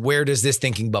 Where does this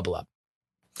thinking bubble up?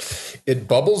 It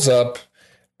bubbles up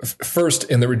first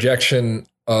in the rejection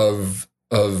of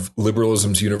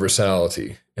liberalism's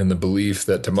universality and the belief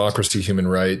that democracy, human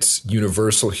rights,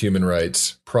 universal human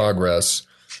rights, progress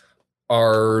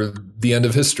are the end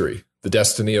of history, the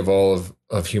destiny of all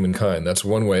of humankind. That's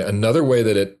one way. Another way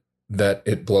that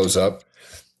it blows up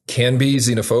can be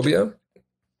xenophobia,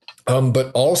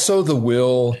 but also the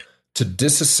will to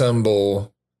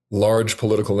disassemble large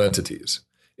political entities,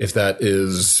 if that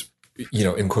is,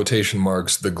 in quotation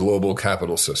marks, the global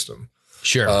capital system.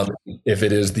 Sure. If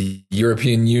it is the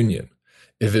European Union,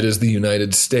 if it is the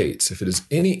United States, if it is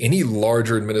any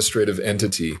larger administrative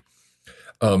entity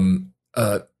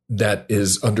that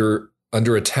is under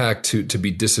attack to be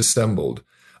disassembled,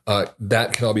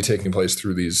 that can all be taking place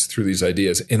through these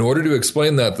ideas. In order to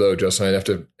explain that, though, Justin, I'd have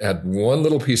to add one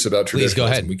little piece about traditionalism. Please go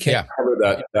ahead. We can't cover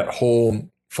that whole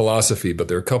philosophy, but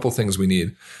there are a couple things we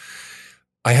need.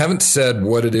 I haven't said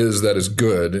what it is that is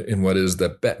good and what is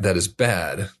that is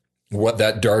bad. What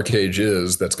that dark age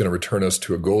is that's going to return us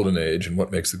to a golden age, and what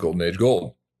makes the golden age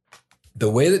gold. the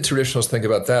way that traditionalists think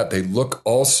about that, they look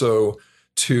also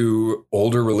to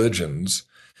older religions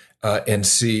and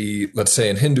see, let's say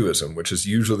in Hinduism, which is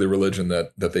usually the religion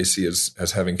that they see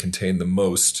as having contained the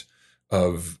most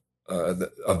of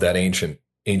that ancient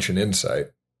insight.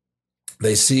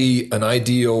 They see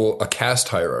a caste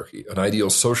hierarchy, an ideal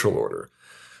social order,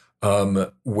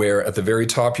 where at the very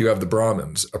top you have the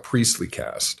Brahmins, a priestly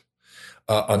caste.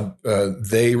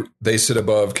 They sit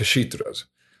above Kshitras,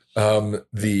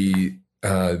 the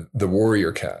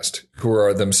warrior caste, who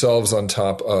are themselves on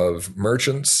top of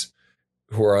merchants,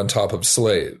 who are on top of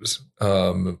slaves,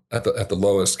 at the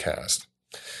lowest caste.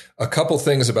 A couple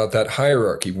things about that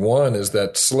hierarchy. One is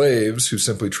that slaves who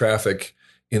simply traffic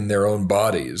in their own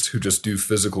bodies, who just do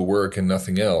physical work and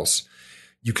nothing else,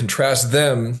 you contrast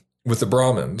them with the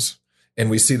Brahmins, and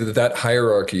we see that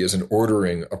hierarchy is an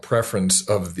ordering, a preference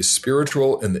of the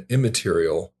spiritual and the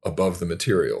immaterial above the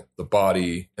material, the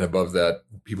body, and above that,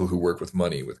 people who work with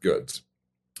money, with goods.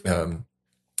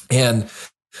 And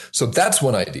so that's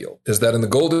one ideal, is that in the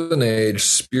golden age,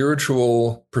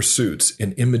 spiritual pursuits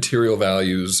and immaterial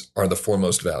values are the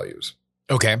foremost values.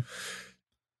 Okay.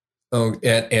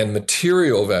 And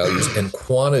material values and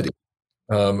quantity.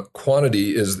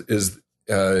 Quantity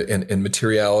and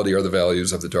materiality are the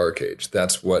values of the Dark Age.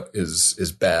 That's what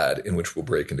is bad, in which we'll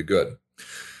break into good.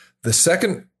 The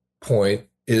second point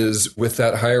is, with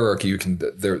that hierarchy,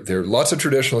 there are lots of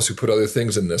traditionalists who put other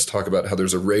things in this, talk about how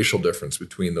there's a racial difference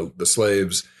between the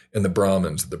slaves and the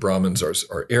Brahmins. The Brahmins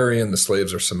are Aryan, the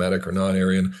slaves are Semitic or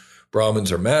non-Aryan.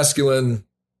 Brahmins are masculine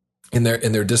in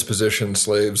their disposition.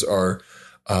 Slaves are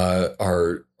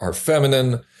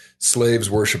feminine. Slaves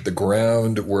worship the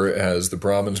ground, whereas the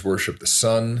Brahmins worship the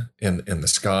sun and the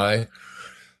sky.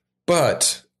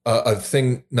 But a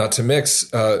thing not to miss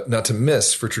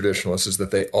for traditionalists is that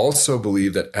they also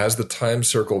believe that as the time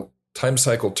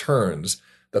cycle turns,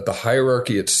 that the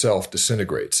hierarchy itself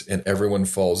disintegrates and everyone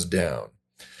falls down.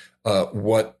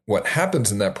 What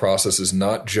happens in that process is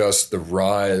not just the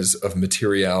rise of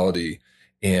materiality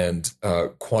and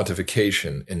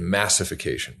quantification and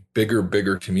massification,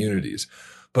 bigger communities,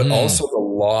 but also the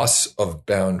loss of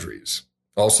boundaries,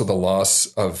 also the loss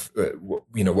of,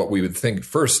 what we would think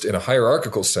first in a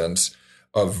hierarchical sense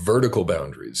of vertical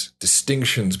boundaries,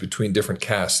 distinctions between different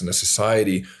castes in a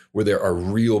society where there are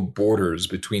real borders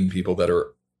between people that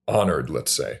are honored,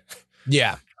 let's say.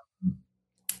 Yeah.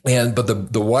 But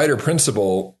the wider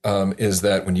principle is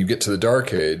that when you get to the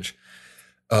Dark Age,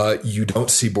 you don't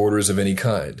see borders of any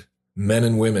kind. Men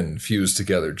and women fuse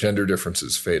together. Gender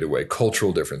differences fade away.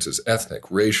 Cultural differences, ethnic,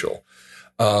 racial,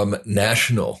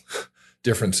 national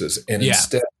differences. And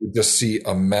instead, we just see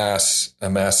a mass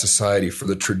society. For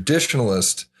the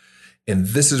traditionalist, and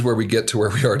this is where we get to where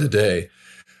we are today,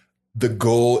 the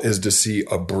goal is to see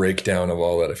a breakdown of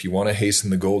all that. If you want to hasten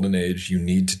the golden age, you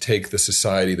need to take the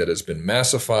society that has been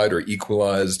massified or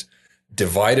equalized,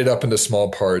 divide it up into small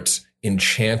parts,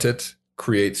 enchant it,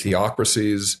 create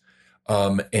theocracies,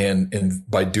 and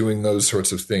by doing those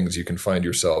sorts of things, you can find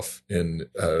yourself in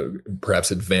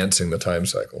perhaps advancing the time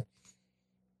cycle.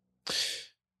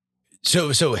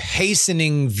 So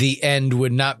hastening the end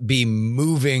would not be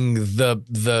moving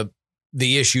the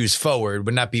issues forward,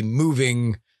 would not be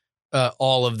moving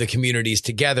all of the communities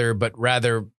together, but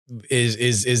rather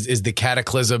is the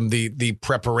cataclysm the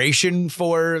preparation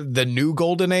for the new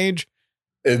golden age?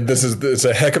 It's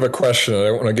a heck of a question. I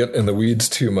don't want to get in the weeds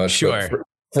too much. Sure.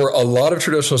 For a lot of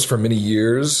traditionalists for many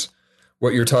years,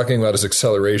 what you're talking about is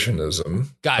accelerationism.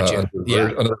 Gotcha.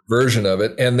 Another version of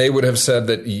it. And they would have said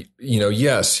that,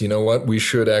 yes, you know what? We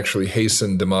should actually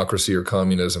hasten democracy or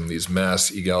communism, these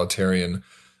mass egalitarian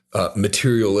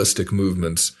materialistic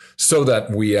movements, so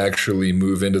that we actually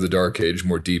move into the Dark Age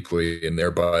more deeply and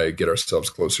thereby get ourselves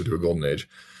closer to a golden age.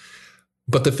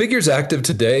 But the figures active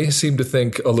today seem to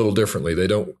think a little differently. They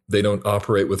don't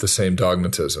operate with the same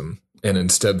dogmatism, and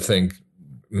instead think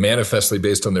manifestly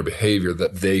based on their behavior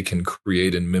that they can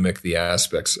create and mimic the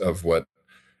aspects of what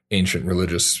ancient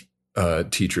religious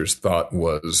teachers thought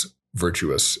was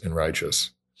virtuous and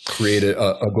righteous. Create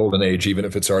a golden age, even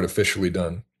if it's artificially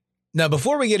done. Now,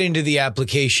 before we get into the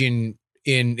application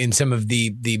in some of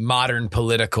the modern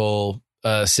political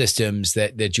systems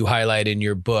that you highlight in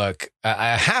your book,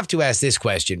 I have to ask this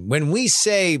question. When we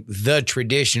say the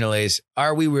traditionalists,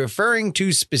 are we referring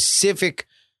to specific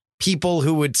people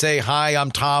who would say, "Hi,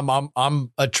 I'm Tom,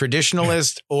 I'm a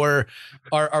traditionalist," or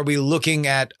are we looking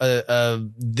at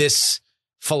this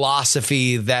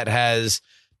philosophy that has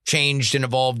changed and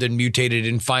evolved and mutated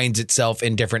and finds itself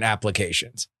in different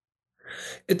applications?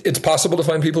 It's possible to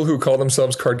find people who call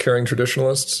themselves card-carrying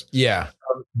traditionalists. Yeah.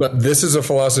 But this is a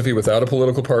philosophy without a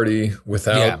political party,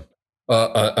 without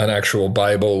an actual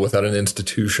Bible, without an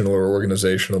institutional or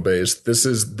organizational base. This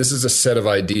is a set of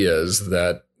ideas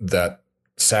that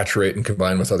saturate and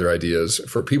combine with other ideas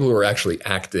for people who are actually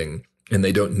acting, and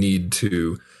they don't need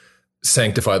to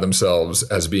sanctify themselves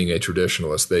as being a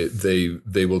traditionalist.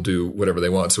 They will do whatever they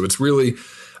want. So it's really,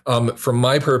 for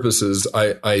my purposes,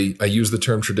 I use the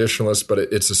term traditionalist, but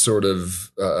it's a sort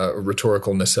of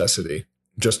rhetorical necessity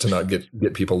just to not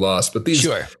get people lost. But these,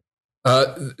 Sure.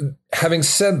 Having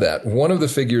said that, one of the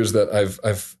figures that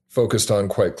I've focused on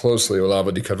quite closely,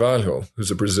 Olavo de Carvalho, who's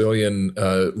a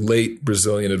late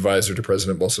Brazilian advisor to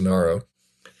President Bolsonaro.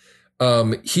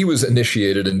 He was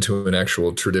initiated into an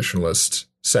actual traditionalist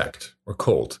sect or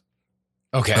cult.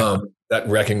 Okay. That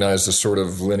recognized a sort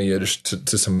of lineage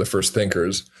to some of the first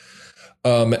thinkers.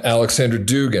 Alexander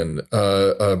Dugin,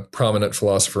 a prominent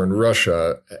philosopher in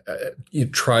Russia, he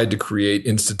tried to create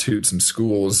institutes and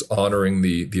schools honoring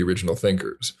the original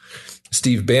thinkers.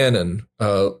 Steve Bannon,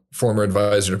 former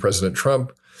advisor to President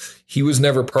Trump, he was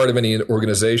never part of any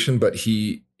organization, but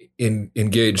he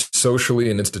engaged socially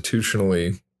and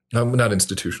institutionally, not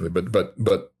institutionally,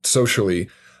 but socially,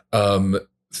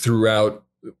 throughout,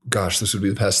 this would be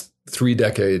the past 3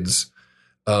 decades,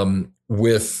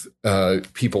 with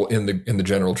people in the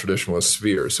general traditionalist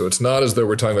sphere. So it's not as though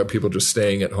we're talking about people just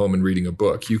staying at home and reading a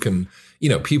book. You can,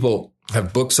 people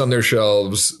have books on their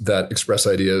shelves that express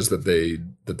ideas that they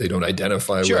don't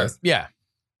identify with. Yeah.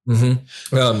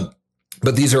 Mm-hmm.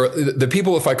 But these are the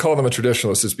people. If I call them a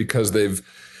traditionalist, it's because they've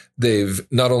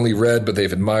not only read, but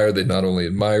they've admired. They've not only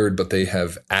admired, but they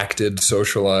have acted,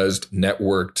 socialized,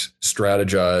 networked,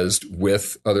 strategized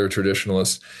with other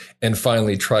traditionalists, and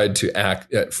finally tried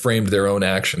to framed their own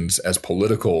actions as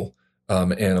political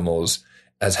animals,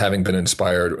 as having been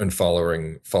inspired and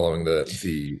following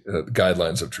the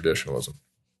guidelines of traditionalism.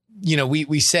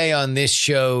 We say on this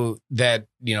show that,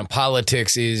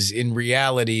 politics is in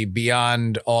reality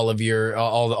beyond all of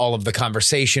the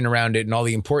conversation around it and all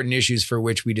the important issues for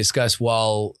which we discuss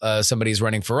while somebody's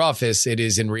running for office. It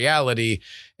is in reality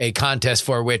a contest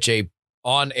for which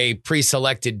on a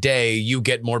pre-selected day, you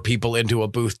get more people into a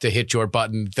booth to hit your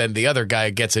button than the other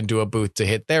guy gets into a booth to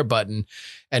hit their button.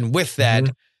 And with that,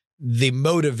 the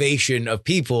motivation of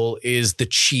people is the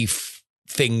chief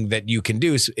thing that you can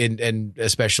do, and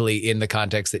especially in the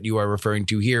context that you are referring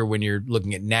to here when you're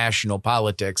looking at national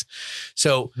politics.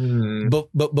 So,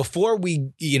 but before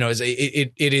we,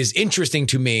 it is interesting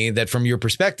to me that from your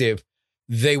perspective,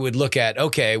 they would look at,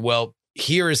 okay, well,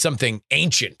 here is something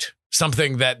ancient,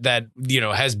 something that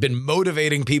has been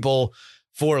motivating people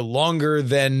for longer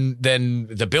than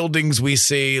the buildings we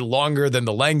see, longer than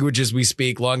the languages we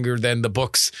speak, longer than the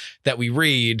books that we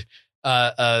read.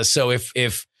 So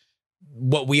if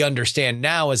what we understand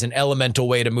now as an elemental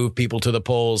way to move people to the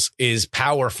polls is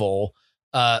powerful,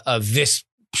 this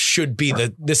should be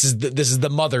this is the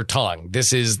mother tongue.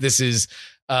 This is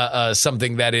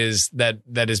something that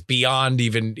is beyond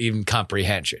even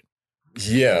comprehension.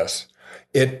 Yes.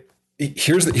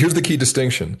 Here's the key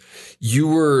distinction.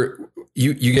 You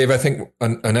gave, I think,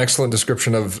 an excellent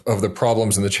description of the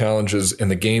problems and the challenges and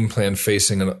the game plan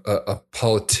facing a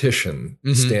politician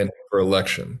standing for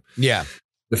election. Yeah.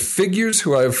 The figures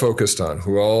who I have focused on,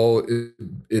 who all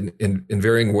in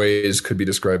varying ways could be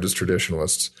described as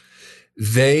traditionalists,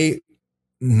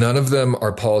 none of them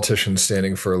are politicians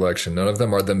standing for election. None of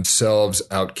them are themselves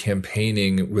out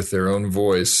campaigning with their own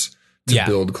voice to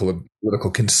build political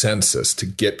consensus, to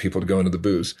get people to go into the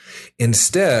booths.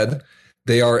 Instead,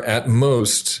 they are at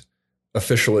most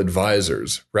official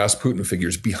advisors, Rasputin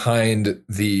figures behind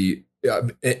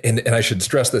and I should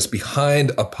stress this,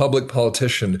 behind a public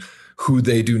politician who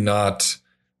they do not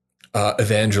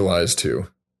evangelize to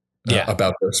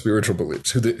about their spiritual beliefs,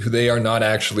 who they are not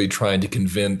actually trying to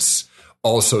convince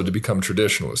also to become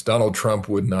traditionalists. Donald Trump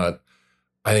would not,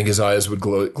 I think his eyes would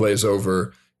glaze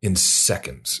over in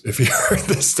seconds if he heard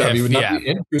this stuff. He would not be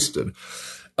interested.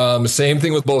 Same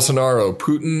thing with Bolsonaro.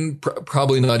 Putin,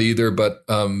 probably not either, but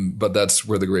that's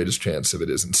where the greatest chance of it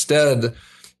is. Instead,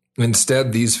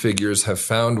 these figures have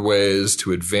found ways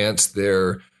to advance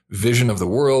their vision of the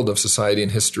world, of society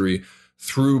and history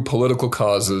through political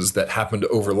causes that happen to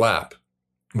overlap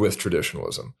with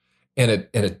traditionalism. And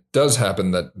it does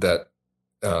happen that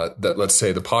let's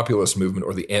say the populist movement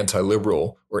or the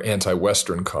anti-liberal or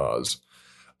anti-Western cause,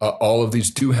 all of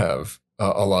these do have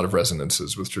a lot of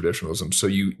resonances with traditionalism. So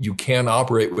you can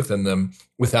operate within them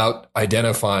without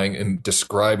identifying and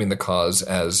describing the cause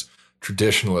as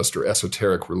traditionalist or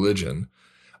esoteric religion,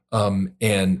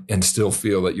 and still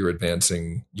feel that you're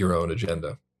advancing your own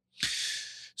agenda.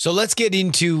 So let's get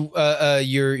into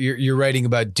your writing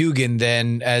about Dugin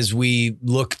then, as we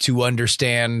look to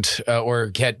understand or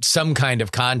get some kind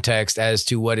of context as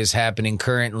to what is happening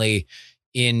currently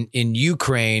in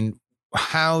Ukraine.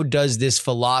 How does this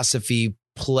philosophy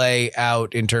play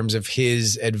out in terms of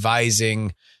his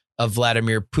advising of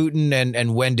Vladimir Putin,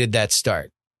 and when did that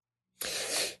start?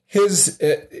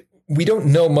 We don't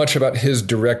know much about his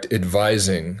direct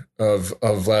advising of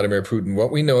Vladimir Putin.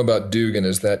 What we know about Dugin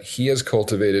is that he has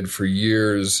cultivated for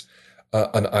years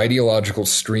an ideological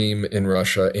stream in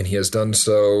Russia, and he has done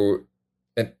so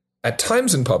at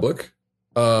times in public,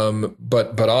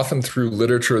 but often through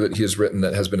literature that he has written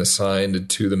that has been assigned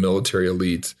to the military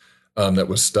elite that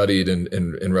was studied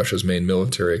in Russia's main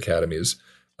military academies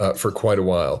for quite a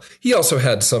while. He also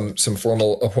had some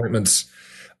formal appointments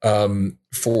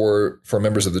for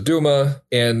members of the Duma,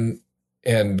 and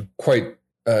quite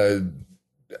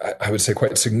I would say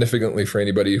quite significantly for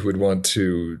anybody who would want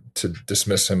to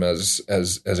dismiss him as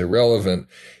irrelevant.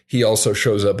 He also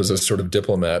shows up as a sort of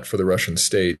diplomat for the Russian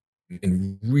state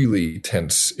in really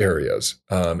tense areas.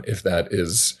 If that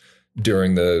is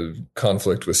during the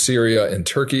conflict with Syria and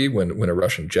Turkey, when a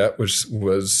Russian jet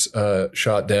was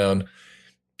shot down,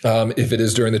 if it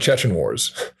is during the Chechen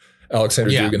wars,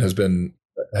 Alexander Dugin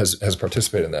has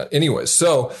participated in that. Anyways,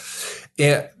 so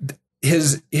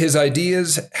his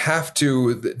ideas have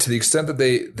to the extent that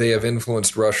they have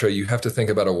influenced Russia, you have to think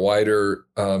about a wider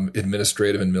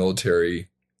administrative and military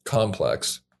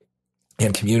complex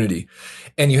and community.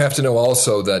 And you have to know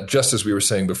also that, just as we were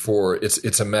saying before,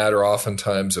 it's a matter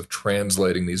oftentimes of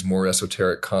translating these more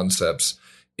esoteric concepts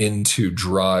into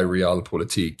dry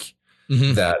realpolitik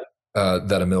that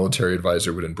a military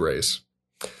advisor would embrace.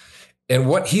 And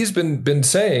what he's been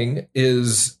saying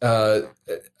is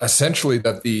essentially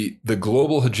that the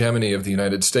global hegemony of the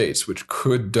United States, which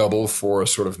could double for a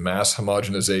sort of mass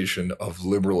homogenization of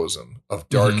liberalism, of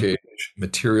dark age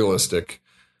materialistic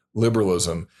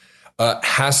liberalism,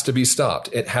 has to be stopped.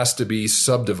 It has to be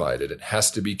subdivided. It has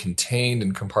to be contained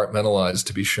and compartmentalized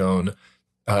to be shown.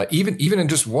 Even in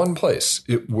just one place,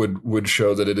 it would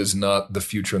show that it is not the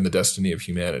future and the destiny of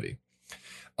humanity.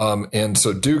 And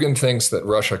so Dugin thinks that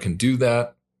Russia can do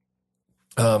that,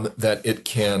 that it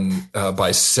can,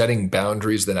 by setting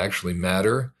boundaries that actually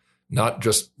matter, not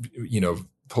just,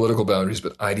 political boundaries,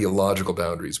 but ideological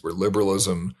boundaries where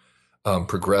liberalism,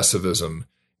 progressivism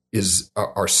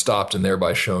are stopped and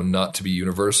thereby shown not to be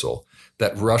universal,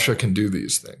 that Russia can do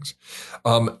these things.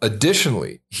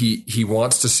 Additionally, he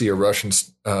wants to see a Russian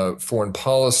foreign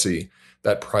policy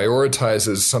that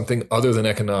prioritizes something other than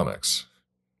economics.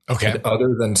 Okay. And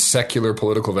other than secular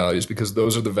political values, because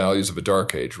those are the values of a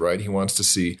dark age, right? He wants to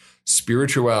see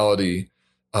spirituality,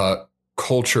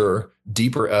 culture,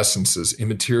 deeper essences,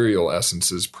 immaterial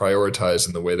essences prioritized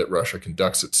in the way that Russia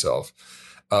conducts itself.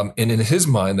 And in his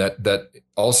mind, that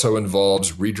also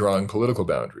involves redrawing political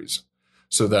boundaries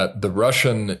so that the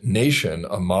Russian nation,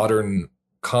 a modern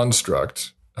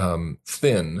construct,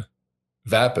 thin,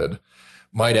 vapid,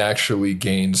 might actually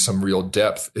gain some real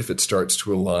depth if it starts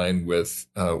to align with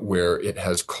where it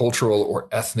has cultural or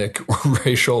ethnic or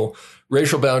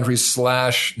racial boundaries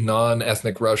 /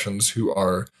 non-ethnic Russians who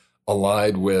are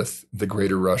allied with the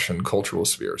greater Russian cultural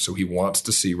sphere. So he wants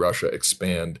to see Russia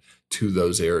expand to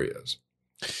those areas.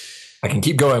 I can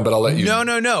keep going, but I'll let you.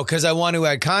 No, because I want to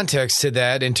add context to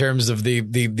that in terms of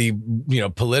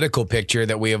the political picture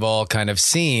that we have all kind of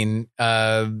seen.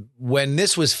 When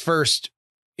this was first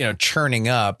churning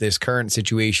up, this current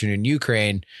situation in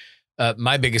Ukraine,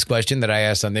 my biggest question that I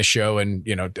asked on this show and,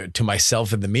 to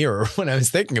myself in the mirror when I was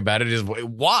thinking about it is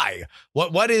why?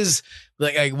 What is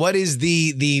what is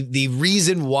the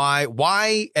reason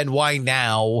why and why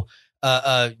now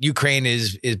Ukraine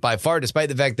is by far, despite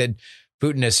the fact that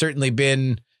Putin has certainly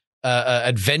been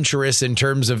adventurous in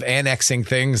terms of annexing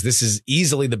things. This is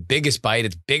easily the biggest bite.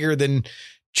 It's bigger than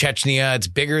Chechnya. It's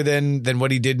bigger than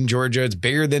what he did in Georgia. It's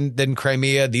bigger than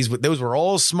Crimea. Those were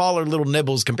all smaller little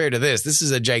nibbles compared to this. This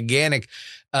is a gigantic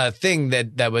thing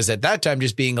that was at that time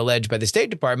just being alleged by the State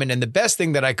Department. And the best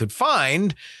thing that I could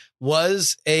find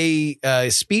was a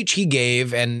speech he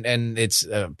gave, and it's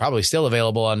probably still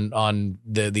available on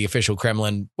the official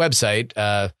Kremlin website,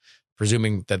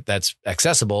 presuming that that's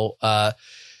accessible,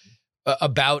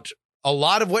 about a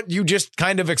lot of what you just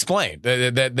kind of explained,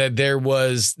 that there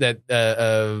was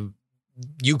that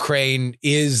Ukraine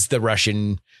is the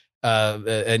Russian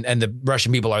and the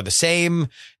Russian people are the same,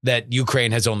 that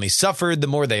Ukraine has only suffered the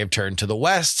more they have turned to the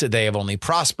West. They have only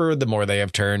prospered the more they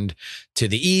have turned to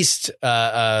the East,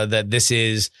 that this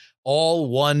is all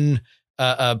one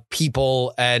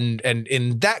people. And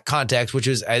in that context, which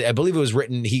is, I believe it was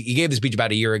written, he gave the speech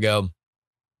about a year ago.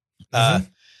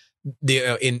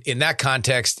 in that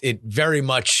context, it very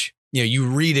much, you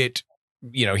read it,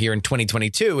 here in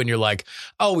 2022, and you're like,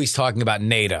 oh, he's talking about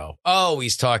NATO. Oh,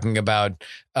 he's talking about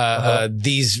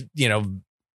these,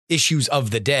 issues of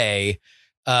the day.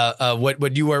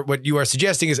 What you are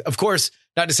suggesting is, of course,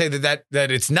 not to say that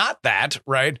it's not that,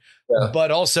 right? Yeah.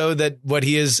 But also that what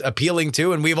he is appealing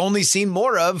to, and we've only seen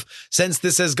more of since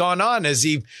this has gone on, as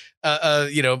he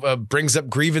brings up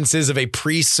grievances of a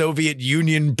pre-Soviet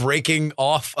Union breaking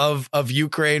off of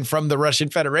Ukraine from the Russian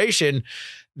Federation.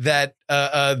 That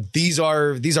these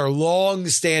are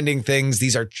long-standing things.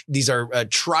 These are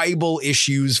tribal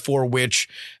issues for which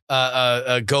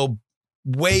go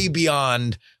way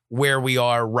beyond where we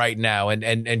are right now,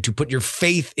 and to put your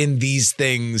faith in these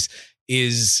things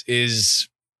is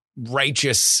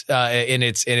righteous in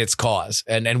its cause,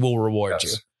 and will reward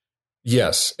you.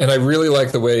 Yes. And I really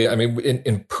like the way,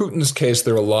 in Putin's case,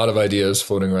 there are a lot of ideas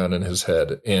floating around in his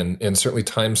head, and certainly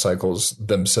time cycles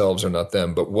themselves are not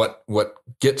them. But what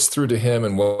gets through to him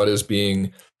and what is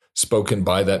being spoken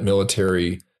by that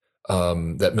military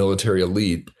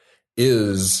elite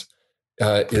is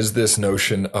this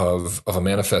notion of a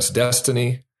manifest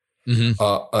destiny,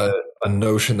 a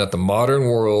notion that the modern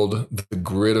world, the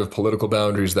grid of political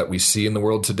boundaries that we see in the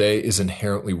world today, is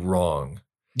inherently wrong.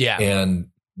 Yeah. And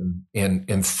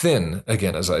thin,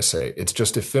 again, as I say, it's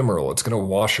just ephemeral. It's going to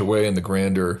wash away in the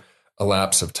grander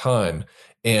elapse of time.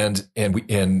 And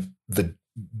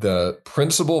the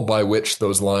principle by which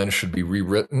those lines should be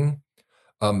rewritten,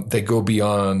 they go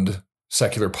beyond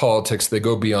secular politics. They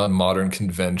go beyond modern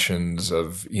conventions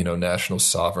of, national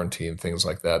sovereignty and things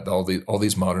like that. All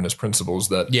these modernist principles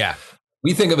that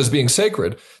we think of as being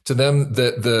sacred, to them,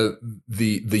 the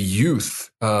youth,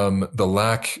 the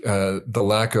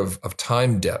lack of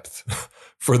time depth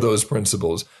for those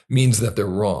principles means that they're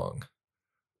wrong.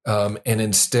 And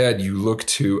instead, you look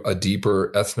to a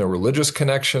deeper ethno-religious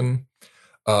connection,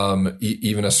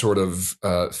 even a sort of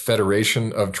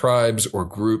federation of tribes or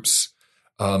groups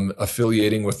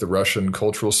affiliating with the Russian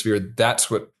cultural sphere. That's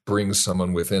what brings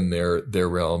someone within their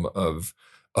realm of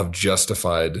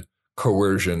justified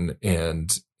coercion and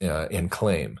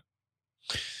claim.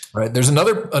 Right. There's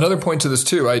another point to this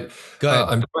too. I'm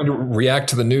trying to react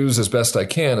to the news as best I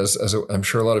can, as I'm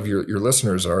sure a lot of your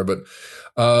listeners are. But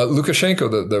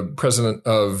Lukashenko, the president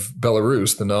of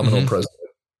Belarus, the nominal president,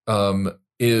 a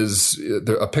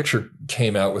picture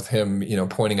came out with him,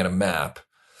 pointing at a map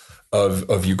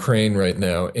of Ukraine right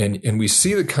now, and we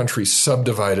see the country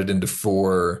subdivided into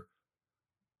four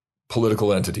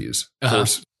political entities,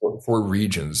 four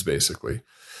regions, basically.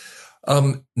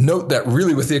 Note that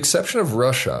really, with the exception of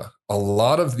Russia, a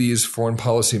lot of these foreign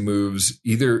policy moves,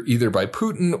 either by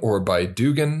Putin or by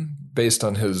Dugin, based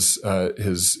on his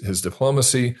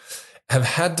diplomacy, have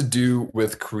had to do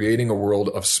with creating a world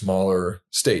of smaller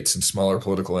states and smaller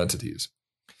political entities.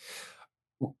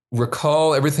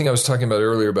 Recall everything I was talking about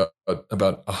earlier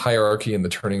about a hierarchy and the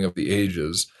turning of the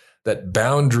ages, that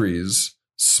boundaries,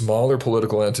 smaller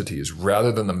political entities,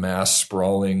 rather than the mass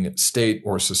sprawling state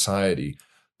or society,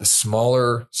 the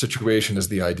smaller situation is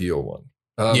the ideal one.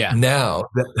 Now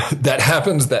that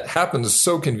happens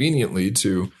so conveniently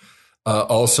to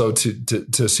also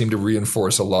to seem to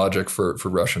reinforce a logic for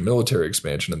Russian military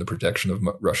expansion and the protection of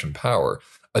Russian power.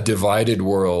 A divided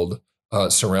world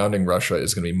surrounding Russia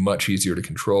is going to be much easier to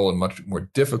control and much more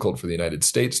difficult for the United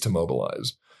States to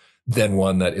mobilize than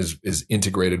one that is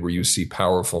integrated, where you see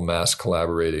powerful mass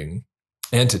collaborating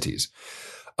entities.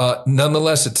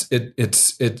 Nonetheless,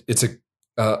 it's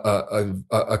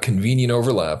a convenient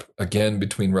overlap, again,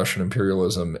 between Russian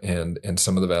imperialism and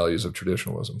some of the values of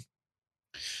traditionalism.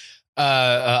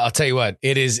 I'll tell you what,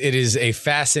 it is a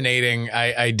fascinating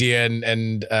idea,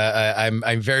 and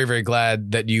I'm very, very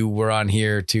glad that you were on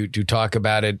here to talk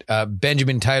about it.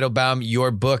 Benjamin Teitelbaum,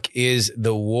 your book is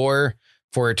The War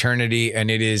for Eternity, and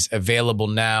it is available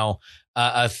now.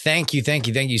 Thank you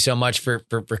so much for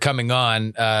coming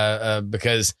on,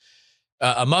 because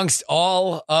amongst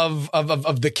all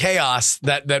of the chaos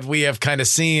that we have kind of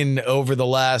seen over the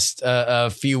last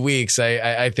few weeks,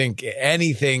 I think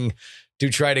anything to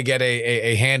try to get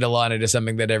a handle on it is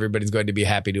something that everybody's going to be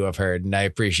happy to have heard. And I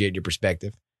appreciate your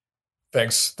perspective.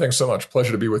 Thanks so much.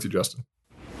 Pleasure to be with you, Justin.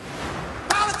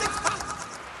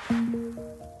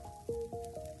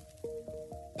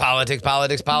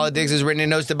 Politics is written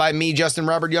and hosted by me, Justin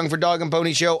Robert Young, for Dog and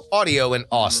Pony Show Audio in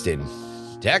Austin,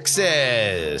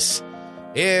 Texas.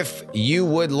 If you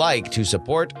would like to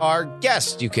support our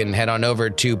guest, you can head on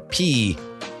over to P3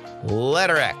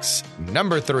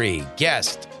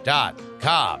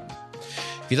 guest.com.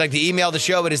 If you'd like to email the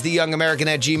show, it is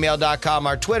theyoungamerican@gmail.com.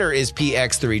 Our Twitter is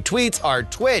PX3Tweets. Our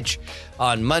Twitch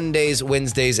on Mondays,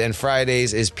 Wednesdays, and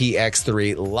Fridays is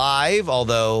PX3 Live,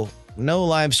 although no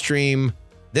live stream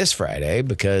this Friday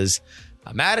because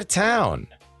I'm out of town,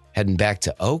 heading back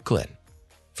to Oakland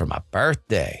for my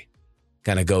birthday.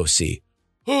 Gonna go see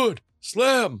Hood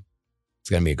Slim. It's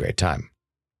gonna be a great time.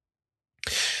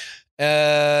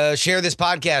 Share this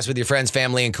podcast with your friends,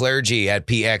 family, and clergy at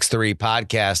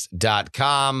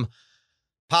px3podcast.com.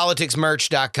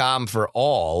 Politicsmerch.com for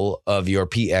all of your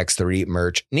PX3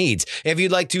 merch needs. If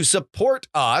you'd like to support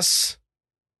us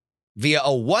via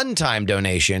a one-time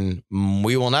donation,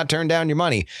 we will not turn down your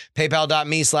money.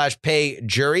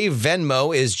 PayPal.me/payjury.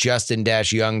 Venmo is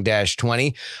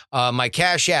Justin-Young-20. My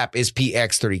Cash App is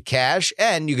PX3Cash,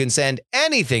 and you can send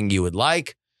anything you would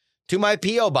like to my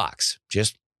P.O. Box.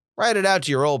 Just write it out to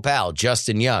your old pal,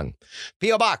 Justin Young.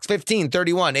 P.O. Box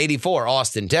 153184,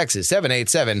 Austin, Texas,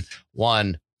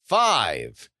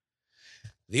 78715.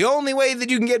 The only way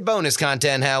that you can get bonus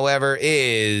content, however,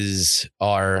 is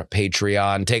our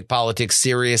Patreon.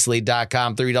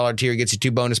 TakePoliticsSeriously.com. $3 tier gets you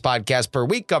 2 bonus podcasts per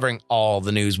week covering all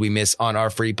the news we miss on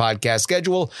our free podcast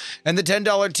schedule. And the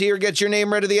 $10 tier gets your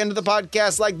name read at the end of the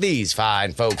podcast like these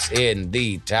fine folks in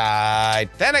the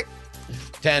Titanic.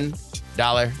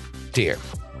 $10 tier.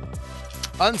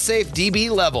 Unsafe DB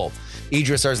level.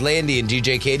 Idris Arslandian,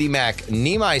 DJ Katie Mack,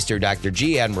 Niemeister, Dr.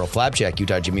 G, Admiral Flapjack,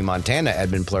 Utah Jimmy Montana,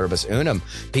 Edmund Pluribus Unum,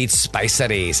 Pete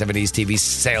Spicery, 70s TV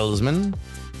salesman,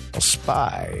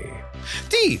 Spy,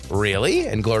 D, really,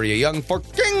 and Gloria Young for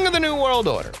King of the New World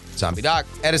Order. Zombie Doc,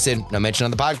 Edison, no mention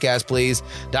on the podcast, please.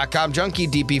 .com Junkie,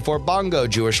 DP4 Bongo,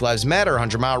 Jewish Lives Matter,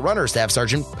 100 Mile Runner, Staff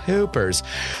Sergeant Poopers,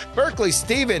 Berkeley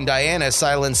Steven, Diana,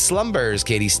 Silent Slumbers,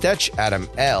 Katie Stetch, Adam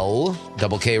L,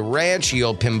 Double K Ranch,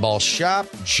 Yield Pinball Shop,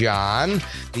 John,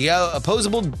 the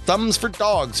Opposable Thumbs for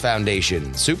Dogs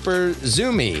Foundation, Super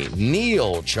Zoomy,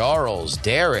 Neil, Charles,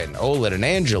 Darren, Olin and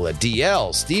Angela,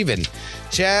 DL, Steven,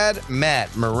 Chad,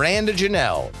 Matt, Miranda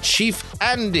Janelle, Chief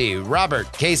Andy,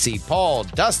 Robert, Casey, Paul,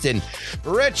 Dustin,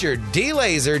 Richard,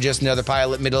 D-Laser, just another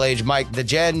pilot, middle-aged Mike, the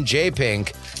Jen,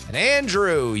 J-Pink, and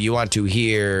Andrew. You want to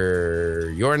hear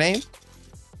your name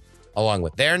along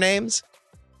with their names?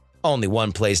 Only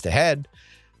one place to head.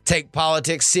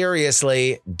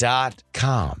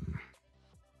 TakePoliticsSeriously.com.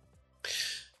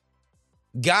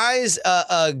 Guys,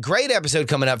 a great episode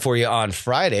coming up for you on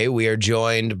Friday. We are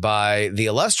joined by the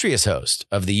illustrious host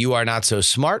of the You Are Not So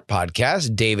Smart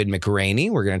podcast, David McRaney.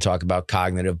 We're going to talk about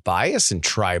cognitive bias and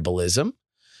tribalism,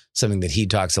 something that he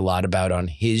talks a lot about on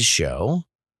his show.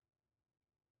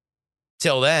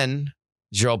 Till then,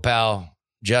 it's your old pal,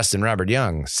 Justin Robert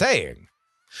Young, saying,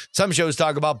 some shows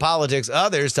talk about politics,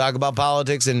 others talk about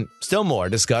politics, and still more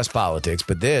discuss politics.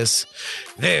 But this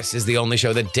is the only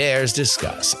show that dares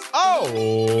discuss.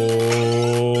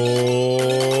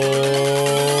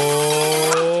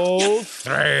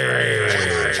 Three.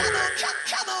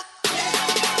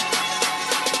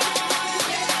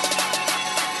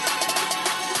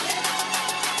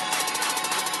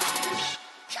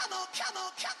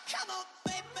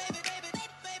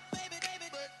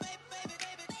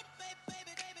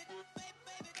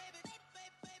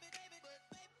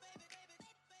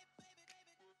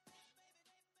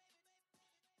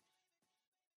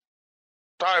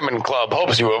 Diamond Club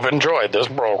hopes you have enjoyed this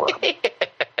program.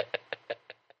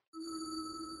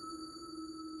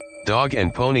 Dog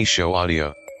and Pony Show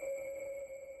audio.